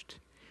changed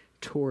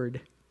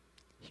toward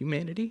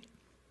humanity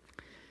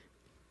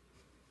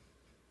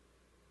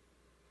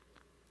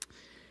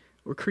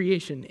or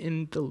creation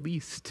in the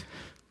least.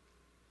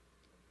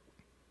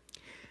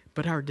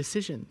 But our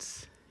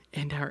decisions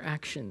and our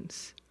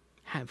actions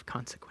have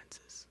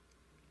consequences.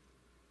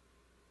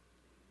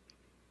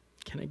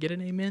 Can I get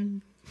an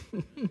amen?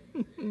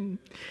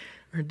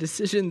 Our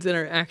decisions and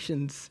our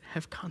actions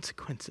have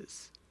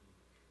consequences.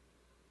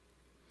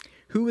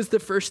 Who was the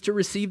first to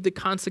receive the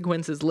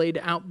consequences laid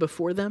out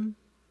before them?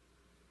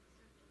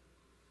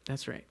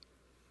 That's right.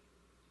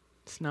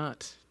 It's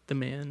not the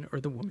man or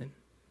the woman.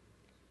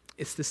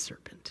 It's the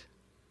serpent.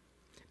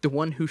 The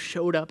one who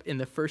showed up in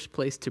the first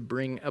place to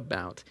bring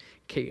about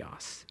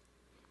chaos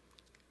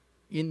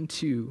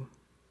into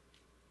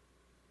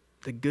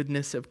the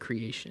goodness of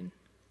creation.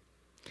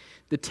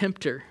 The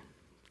tempter,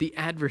 the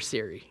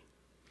adversary,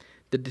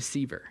 the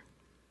deceiver.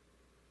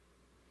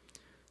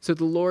 So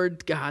the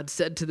Lord God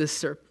said to the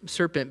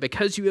serpent,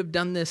 "Because you have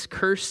done this,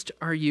 cursed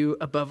are you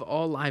above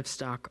all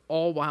livestock,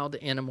 all wild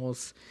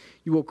animals.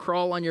 You will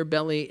crawl on your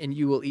belly and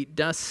you will eat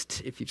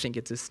dust." If you think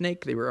it's a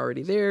snake, they were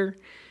already there.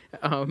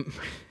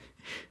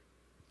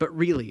 But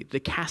really, the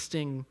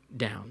casting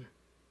down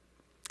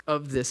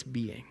of this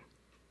being,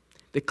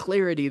 the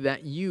clarity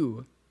that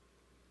you,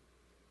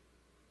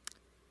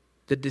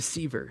 the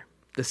deceiver,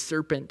 the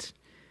serpent,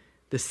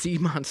 the sea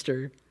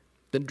monster,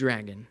 the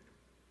dragon,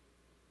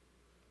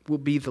 will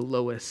be the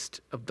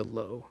lowest of the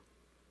low.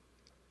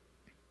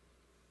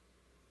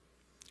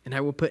 "And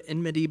I will put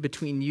enmity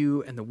between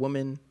you and the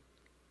woman,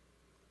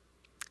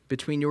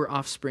 between your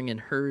offspring and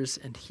hers,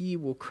 and he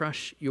will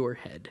crush your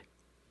head."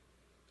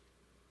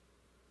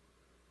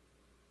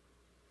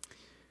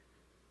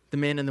 The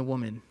man and the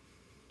woman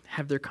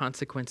have their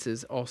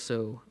consequences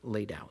also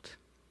laid out.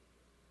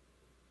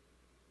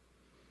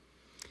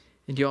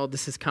 And y'all,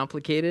 this is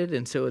complicated,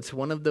 and so it's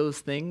one of those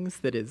things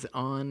that is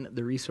on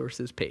the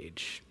resources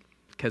page.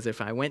 Because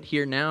if I went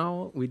here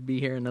now, we'd be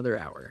here another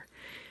hour.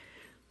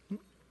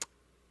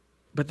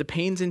 But the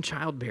pains in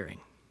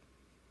childbearing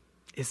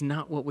is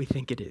not what we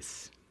think it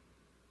is.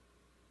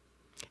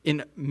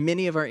 In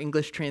many of our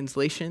English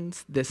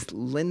translations, this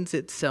lends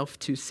itself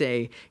to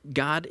say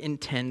God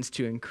intends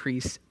to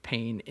increase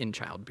pain in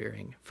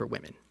childbearing for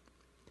women.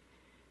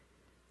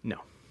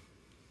 No.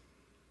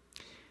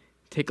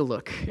 Take a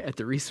look at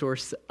the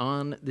resource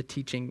on the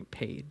teaching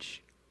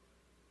page.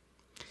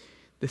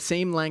 The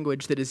same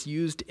language that is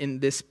used in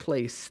this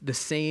place, the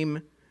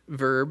same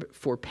verb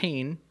for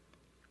pain,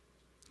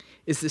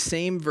 is the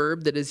same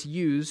verb that is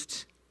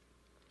used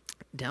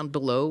down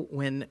below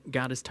when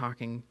God is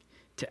talking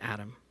to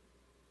Adam.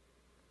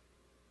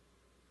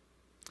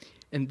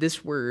 And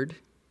this word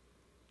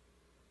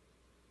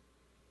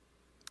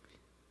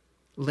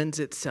lends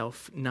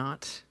itself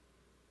not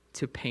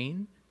to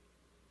pain,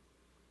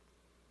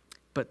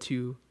 but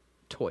to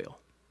toil.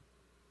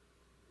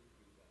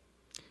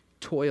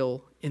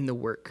 Toil in the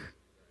work.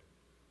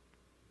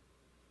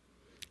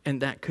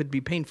 And that could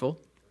be painful,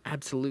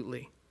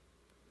 absolutely.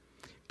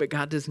 But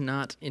God does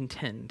not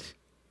intend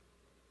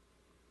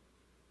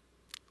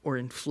or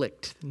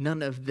inflict.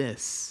 None of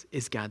this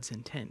is God's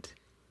intent.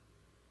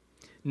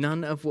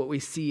 None of what we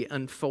see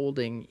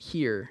unfolding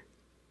here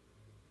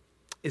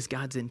is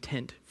God's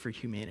intent for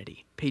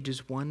humanity.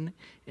 Pages 1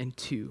 and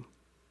 2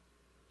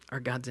 are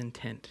God's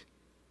intent.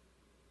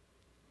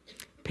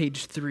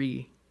 Page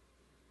 3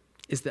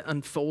 is the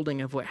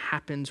unfolding of what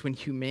happens when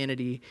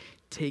humanity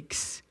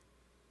takes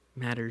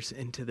matters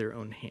into their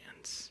own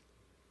hands.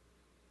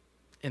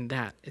 And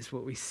that is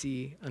what we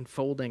see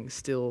unfolding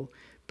still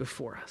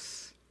before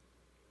us.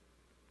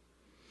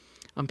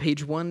 On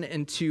page 1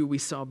 and 2, we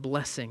saw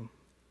blessing,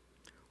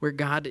 where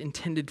God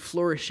intended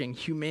flourishing,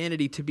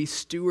 humanity to be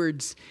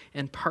stewards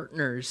and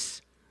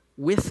partners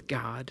with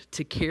God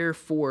to care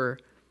for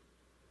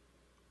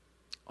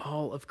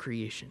all of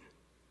creation.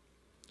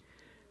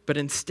 But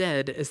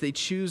instead, as they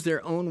choose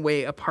their own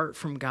way apart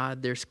from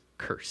God, there's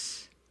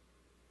curse.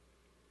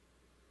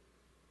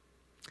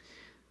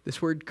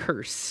 This word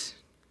curse,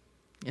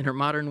 in our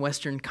modern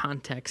Western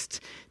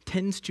context,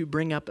 tends to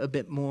bring up a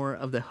bit more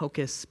of the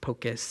hocus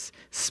pocus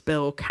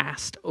spell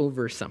cast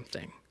over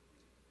something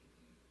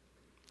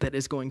that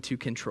is going to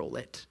control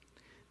it,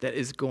 that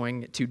is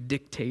going to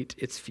dictate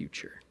its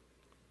future.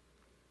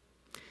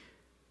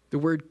 The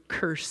word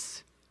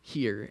curse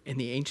here in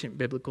the ancient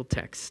biblical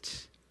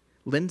text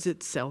lends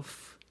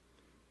itself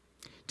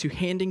to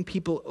handing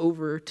people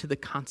over to the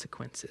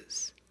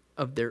consequences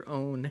of their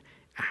own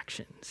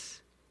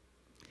actions.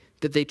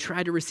 That they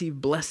try to receive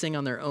blessing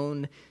on their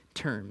own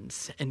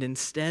terms, and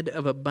instead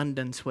of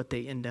abundance, what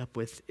they end up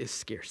with is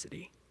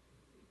scarcity.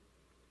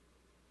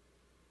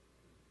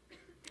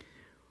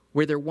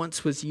 Where there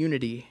once was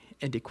unity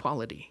and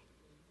equality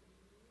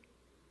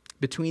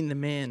between the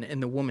man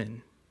and the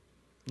woman,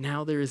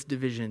 now there is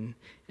division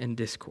and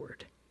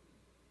discord.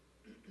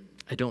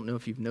 I don't know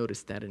if you've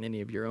noticed that in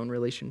any of your own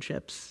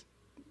relationships,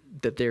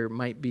 that there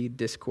might be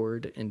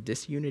discord and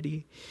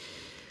disunity.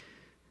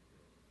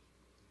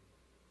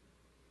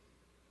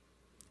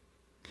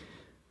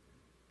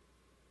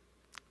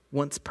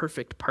 Once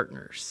perfect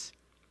partners,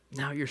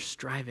 now you're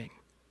striving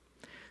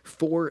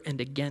for and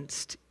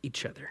against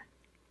each other.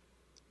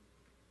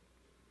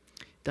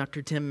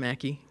 Dr. Tim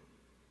Mackey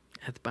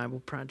at the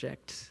Bible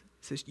Project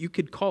says you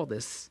could call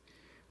this,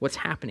 what's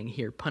happening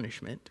here,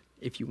 punishment,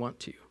 if you want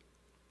to.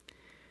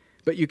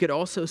 But you could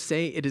also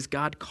say it is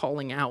God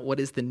calling out what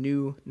is the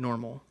new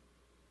normal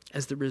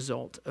as the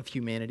result of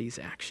humanity's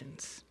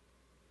actions.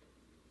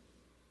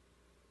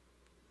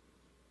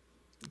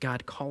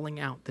 God calling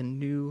out the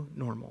new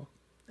normal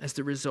as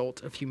the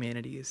result of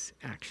humanity's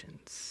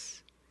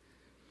actions.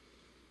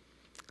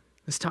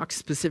 Let's talk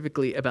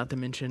specifically about the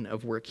mention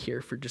of work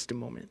here for just a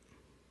moment.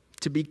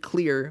 To be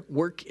clear,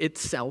 work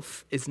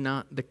itself is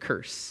not the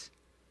curse.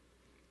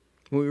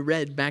 When we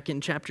read back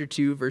in chapter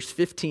 2, verse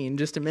 15,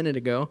 just a minute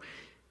ago,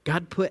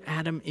 God put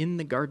Adam in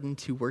the garden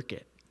to work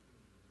it,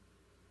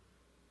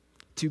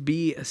 to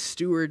be a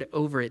steward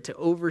over it, to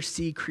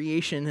oversee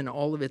creation and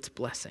all of its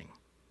blessing.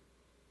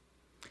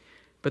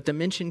 But the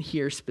mention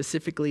here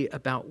specifically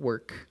about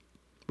work,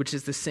 which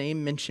is the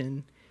same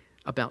mention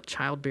about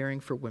childbearing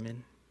for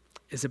women,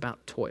 is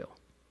about toil,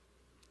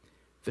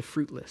 the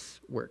fruitless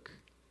work,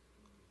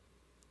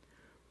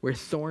 where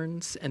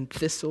thorns and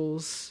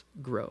thistles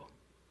grow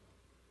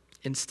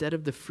instead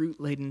of the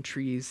fruit-laden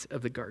trees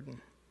of the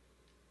garden.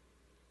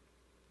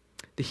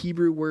 The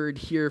Hebrew word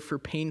here for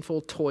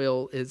painful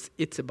toil is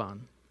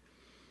itzabon,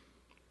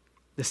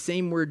 the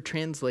same word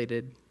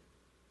translated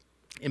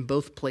in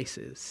both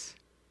places,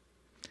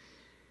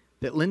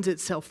 that lends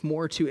itself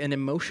more to an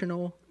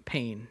emotional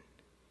pain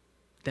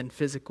than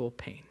physical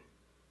pain.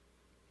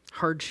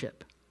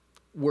 Hardship,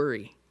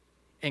 worry,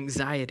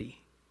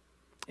 anxiety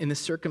in the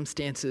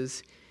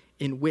circumstances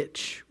in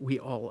which we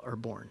all are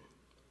born.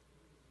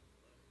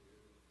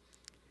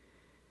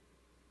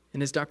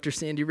 And as Dr.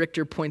 Sandy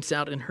Richter points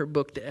out in her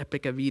book, The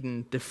Epic of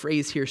Eden, the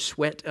phrase here,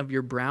 sweat of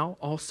your brow,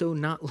 also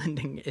not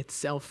lending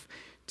itself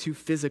to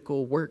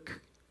physical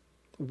work.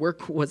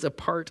 Work was a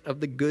part of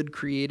the good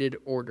created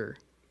order.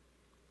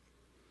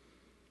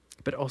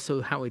 But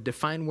also how we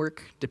define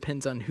work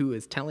depends on who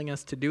is telling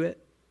us to do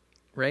it,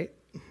 right?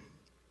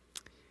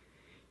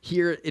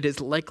 Here it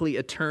is likely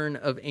a turn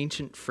of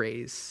ancient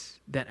phrase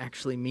that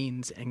actually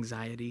means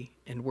anxiety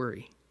and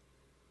worry.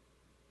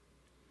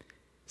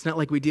 It's not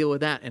like we deal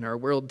with that in our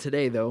world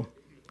today, though.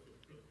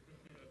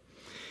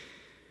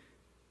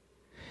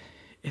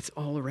 It's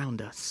all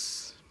around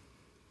us.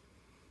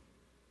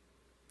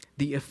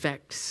 The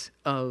effects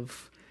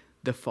of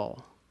the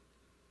fall.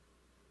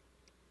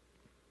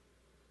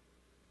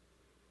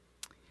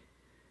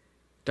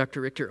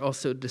 Dr. Richter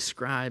also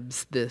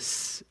describes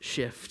this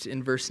shift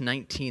in verse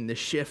 19, the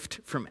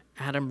shift from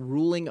Adam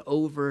ruling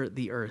over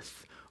the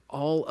earth,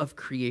 all of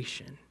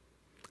creation,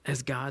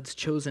 as God's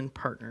chosen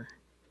partner.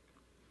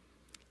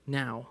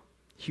 Now,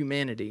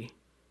 humanity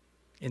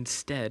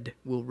instead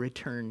will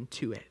return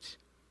to it.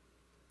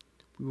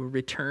 We will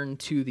return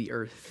to the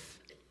earth,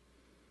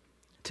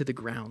 to the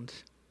ground.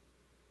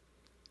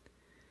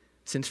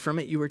 Since from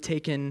it you were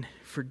taken,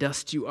 for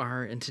dust you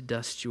are, and to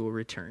dust you will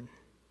return.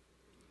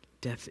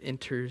 Death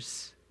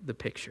enters the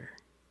picture.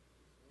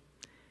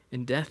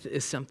 And death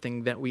is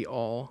something that we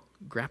all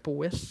grapple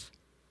with.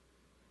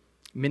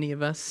 Many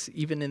of us,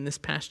 even in this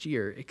past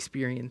year,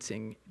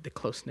 experiencing the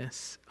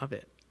closeness of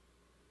it.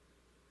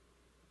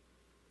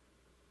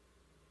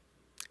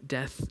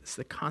 Death is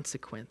the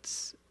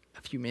consequence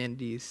of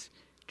humanity's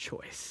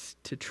choice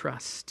to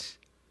trust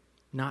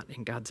not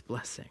in God's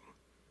blessing,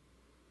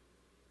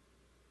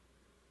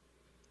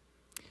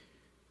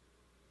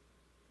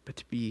 but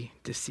to be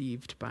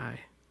deceived by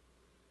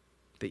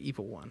the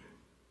evil one.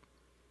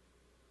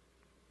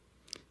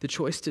 The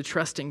choice to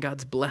trust in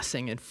God's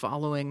blessing and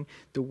following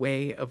the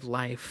way of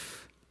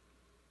life,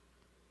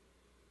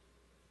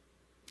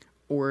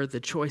 or the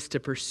choice to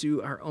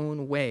pursue our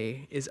own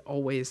way, is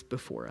always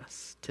before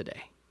us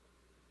today.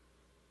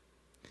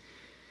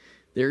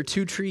 There are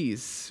two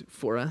trees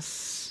for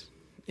us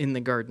in the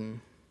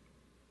garden: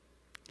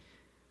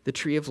 the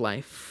tree of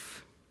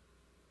life,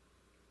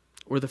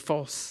 or the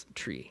false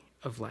tree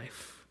of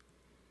life,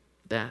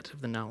 that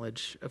of the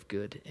knowledge of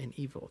good and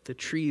evil. The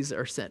trees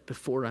are set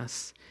before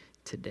us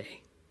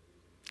today.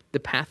 The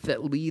path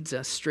that leads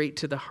us straight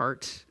to the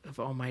heart of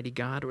Almighty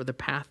God, or the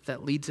path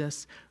that leads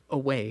us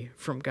away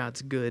from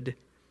God's good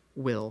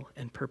will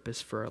and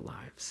purpose for our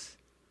lives.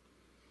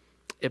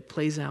 It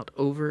plays out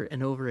over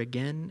and over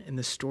again in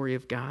the story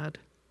of God,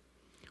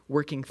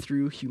 working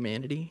through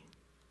humanity,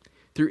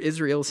 through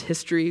Israel's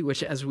history,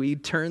 which as we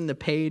turn the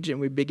page and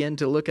we begin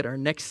to look at our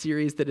next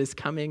series that is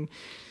coming,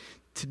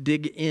 to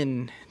dig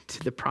in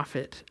to the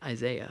prophet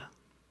Isaiah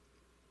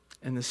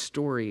and the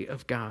story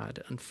of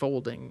God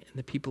unfolding in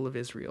the people of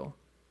Israel.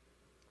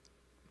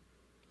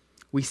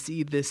 We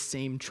see this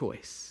same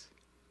choice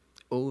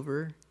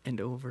over and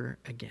over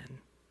again,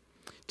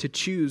 to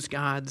choose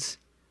God's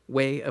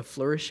way of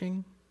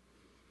flourishing,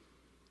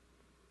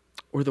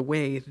 or the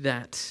way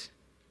that,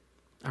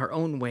 our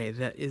own way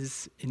that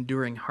is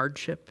enduring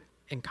hardship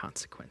and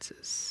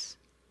consequences.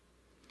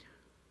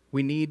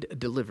 We need a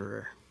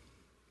deliverer.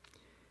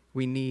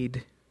 We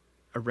need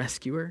a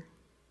rescuer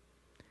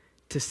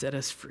to set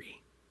us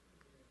free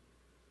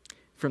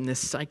from this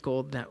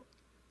cycle that,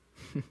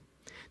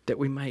 that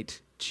we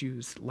might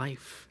choose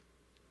life,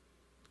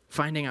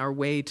 finding our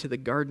way to the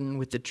garden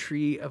with the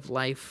tree of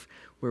life,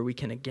 where we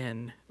can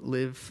again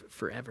live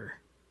forever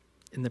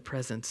in the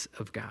presence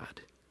of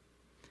God.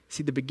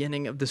 See, the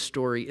beginning of the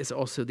story is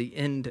also the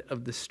end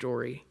of the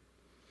story,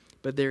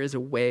 but there is a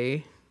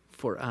way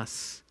for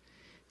us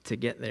to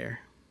get there,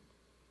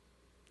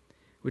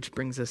 which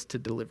brings us to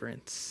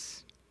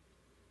deliverance.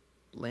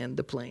 Land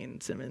the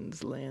plane,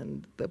 Simmons,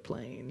 land the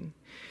plane.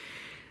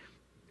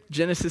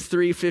 Genesis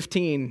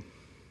 3:15,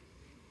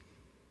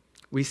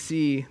 we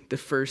see the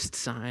first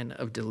sign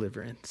of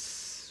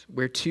deliverance,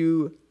 where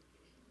to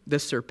the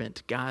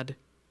serpent, God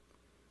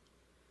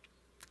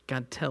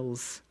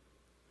tells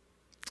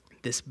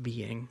this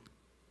being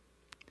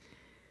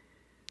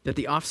that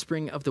the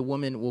offspring of the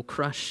woman will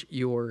crush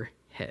your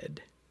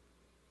head.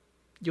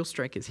 You'll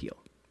strike his heel,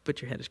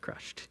 but your head is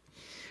crushed.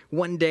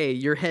 One day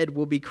your head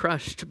will be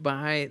crushed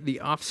by the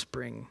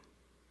offspring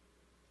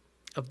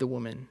of the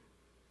woman.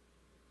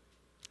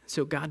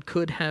 So God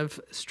could have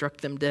struck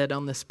them dead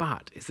on the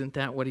spot. Isn't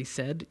that what he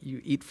said?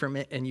 You eat from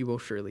it and you will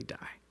surely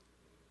die.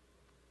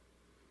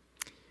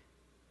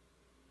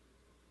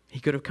 He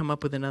could have come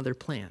up with another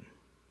plan,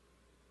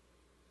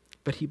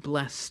 but he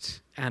blessed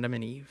Adam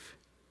and Eve.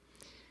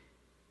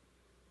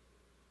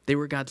 They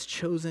were God's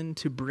chosen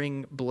to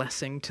bring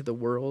blessing to the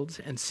world,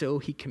 and so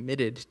he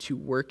committed to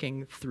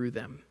working through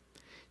them,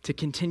 to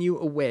continue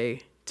a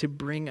way to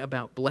bring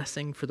about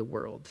blessing for the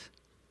world.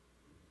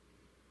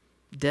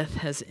 Death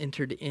has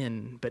entered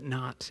in, but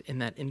not in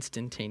that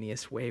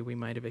instantaneous way we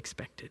might have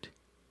expected.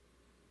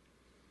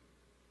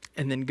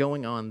 And then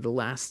going on, the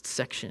last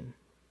section,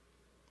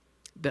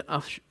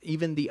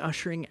 even the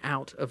ushering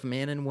out of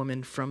man and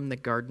woman from the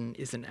garden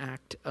is an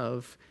act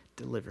of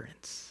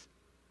deliverance.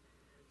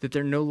 That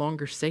they're no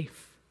longer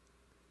safe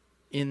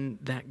in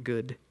that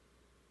good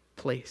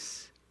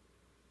place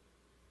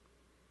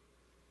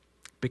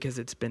because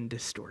it's been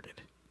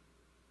distorted.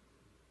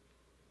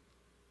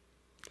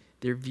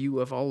 Their view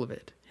of all of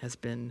it has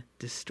been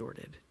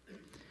distorted.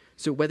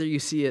 So whether you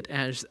see it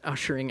as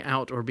ushering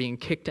out or being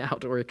kicked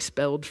out or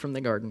expelled from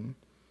the garden,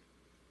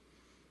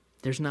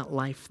 there's not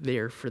life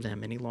there for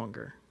them any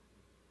longer.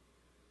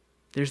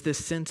 There's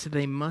this sense that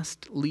they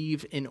must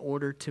leave in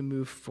order to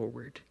move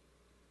forward.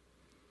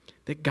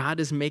 That God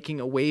is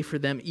making a way for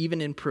them, even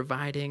in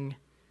providing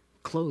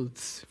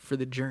clothes for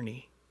the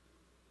journey.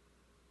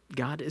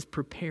 God is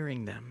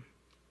preparing them.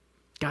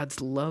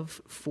 God's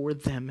love for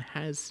them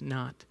has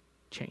not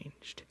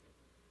changed.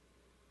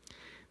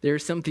 There are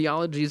some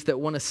theologies that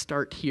want to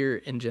start here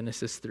in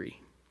Genesis 3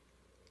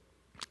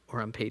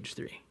 or on page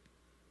 3.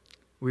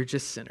 We're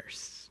just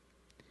sinners.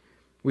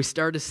 We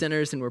start as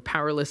sinners and we're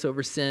powerless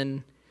over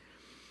sin.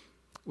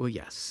 Well,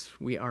 yes,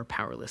 we are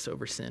powerless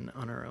over sin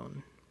on our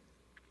own.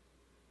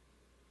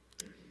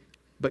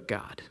 But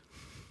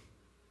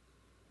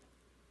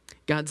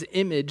God's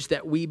image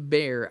that we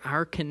bear,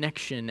 our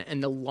connection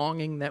and the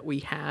longing that we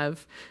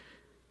have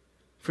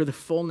for the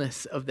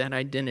fullness of that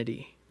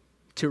identity,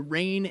 to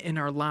reign in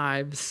our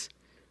lives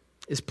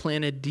is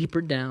planted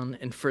deeper down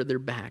and further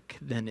back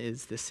than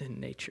is the sin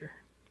nature.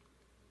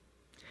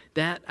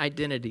 That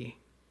identity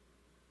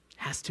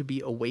has to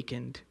be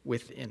awakened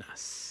within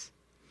us.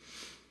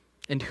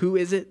 And who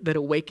is it that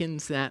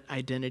awakens that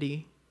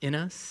identity in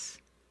us?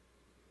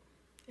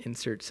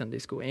 Insert Sunday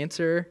school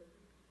answer.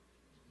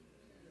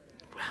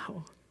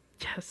 Wow.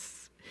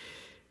 Yes.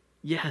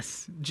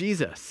 Yes,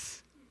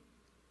 Jesus.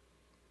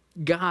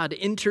 God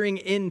entering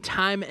in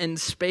time and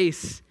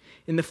space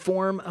in the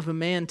form of a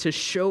man to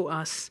show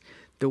us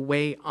the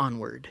way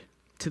onward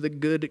to the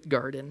good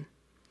garden,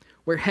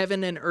 where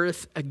heaven and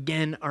earth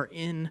again are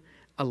in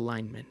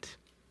alignment.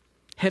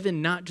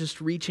 Heaven not just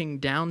reaching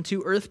down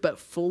to earth, but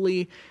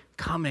fully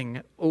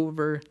coming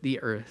over the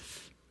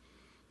earth.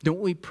 Don't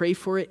we pray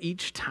for it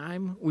each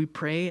time we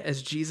pray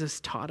as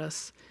Jesus taught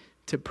us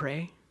to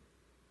pray?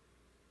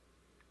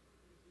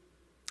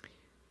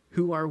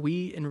 Who are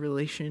we in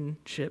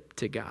relationship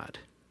to God?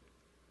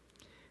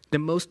 The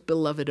most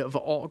beloved of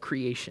all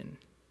creation,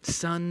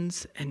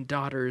 sons and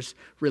daughters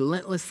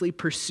relentlessly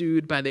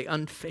pursued by the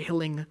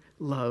unfailing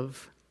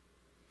love,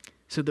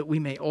 so that we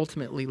may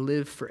ultimately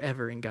live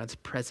forever in God's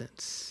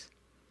presence,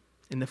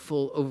 in the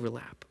full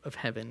overlap of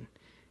heaven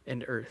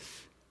and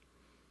earth.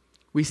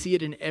 We see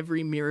it in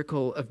every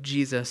miracle of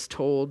Jesus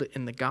told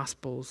in the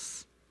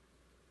Gospels.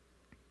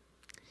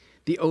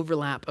 The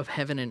overlap of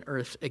heaven and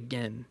earth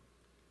again.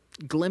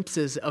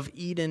 Glimpses of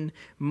Eden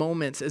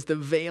moments as the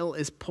veil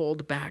is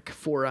pulled back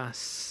for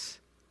us.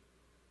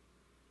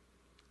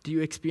 Do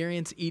you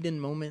experience Eden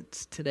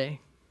moments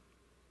today?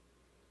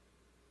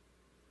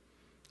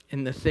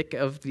 In the thick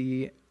of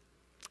the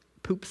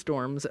poop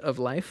storms of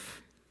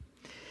life?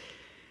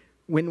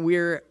 When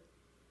we're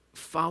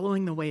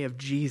following the way of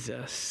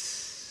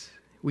Jesus,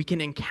 we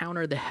can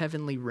encounter the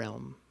heavenly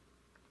realm.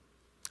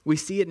 We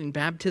see it in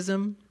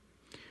baptism.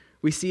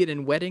 We see it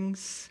in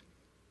weddings.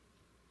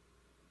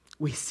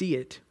 We see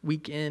it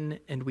week in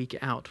and week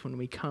out when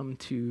we come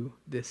to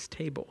this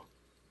table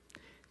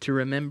to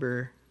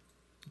remember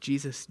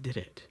Jesus did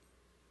it.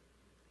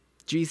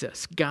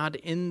 Jesus, God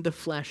in the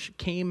flesh,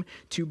 came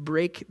to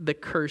break the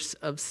curse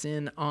of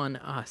sin on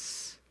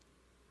us.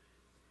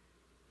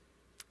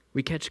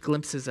 We catch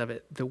glimpses of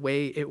it the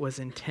way it was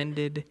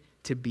intended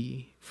to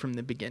be from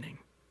the beginning,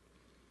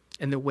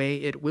 and the way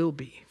it will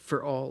be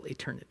for all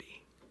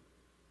eternity.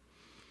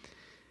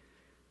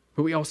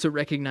 But we also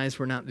recognize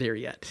we're not there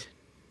yet.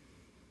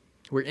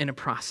 We're in a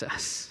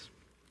process.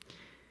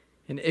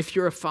 And if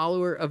you're a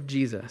follower of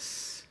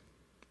Jesus,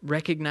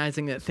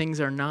 recognizing that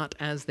things are not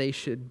as they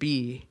should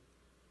be,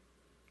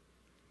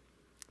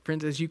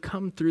 friends, as you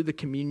come through the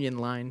communion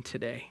line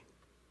today,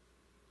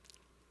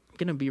 I'm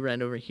going to be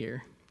right over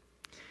here.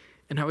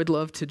 And I would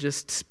love to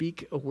just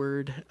speak a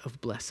word of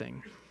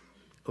blessing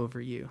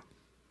over you.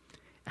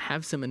 I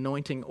have some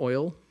anointing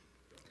oil,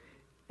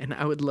 and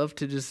I would love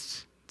to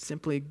just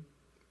simply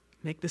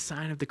make the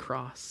sign of the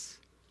cross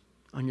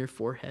on your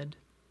forehead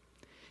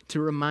to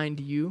remind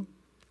you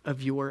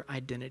of your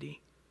identity.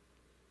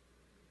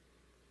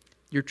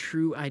 Your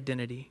true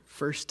identity,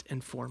 first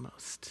and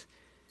foremost,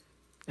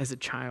 as a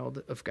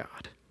child of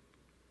God.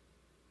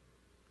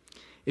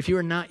 If you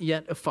are not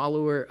yet a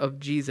follower of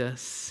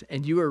Jesus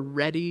and you are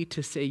ready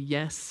to say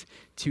yes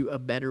to a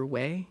better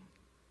way,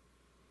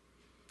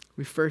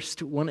 we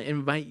first want to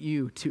invite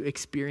you to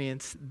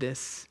experience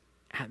this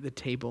at the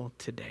table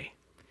today,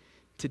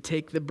 to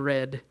take the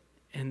bread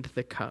and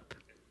the cup,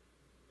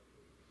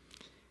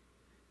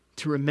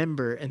 to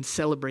remember and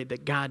celebrate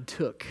that God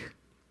took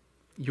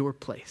your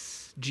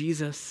place.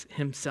 Jesus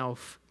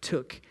himself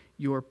took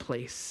your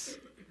place.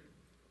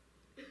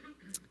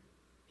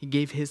 He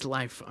gave his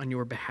life on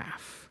your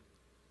behalf.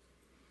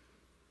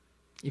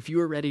 If you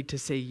are ready to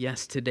say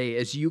yes today,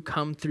 as you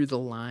come through the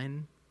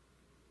line,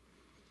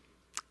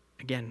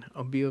 again,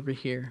 I'll be over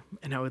here,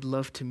 and I would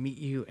love to meet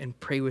you and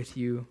pray with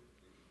you.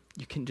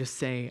 You can just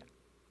say,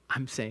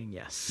 I'm saying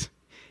yes.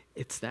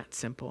 It's that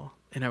simple,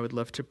 and I would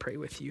love to pray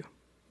with you.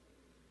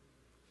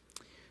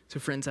 So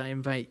friends, I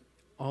invite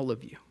all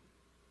of you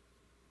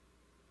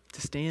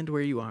to stand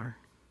where you are.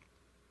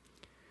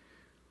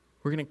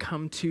 We're going to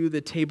come to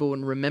the table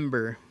and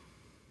remember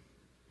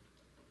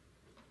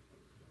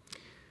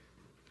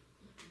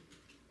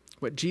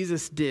what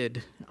Jesus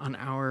did on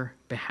our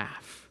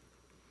behalf.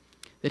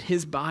 That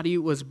his body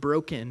was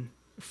broken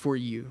for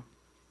you.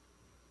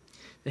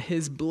 That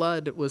his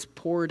blood was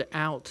poured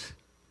out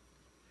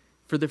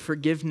for the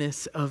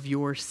forgiveness of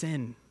your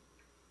sin.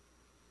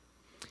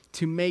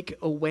 To make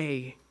a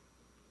way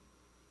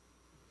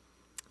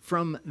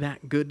from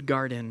that good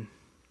garden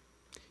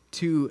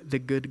to the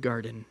good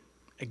garden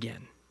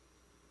again.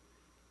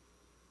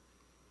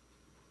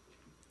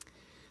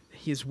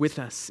 He is with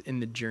us in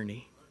the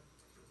journey.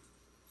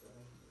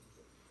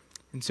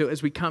 And so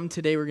as we come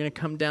today, we're going to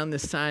come down the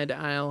side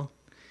aisle.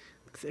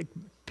 Looks like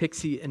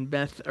Pixie and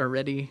Beth are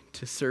ready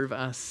to serve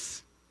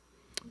us.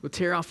 We'll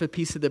tear off a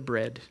piece of the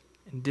bread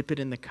and dip it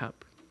in the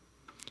cup.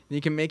 And you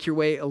can make your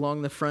way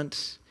along the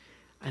front.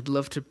 I'd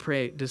love to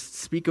pray, just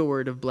speak a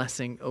word of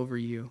blessing over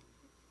you.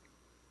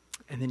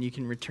 and then you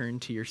can return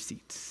to your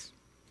seats.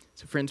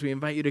 So friends, we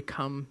invite you to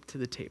come to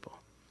the table.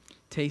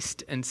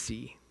 Taste and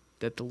see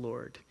that the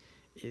Lord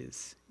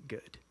is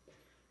good.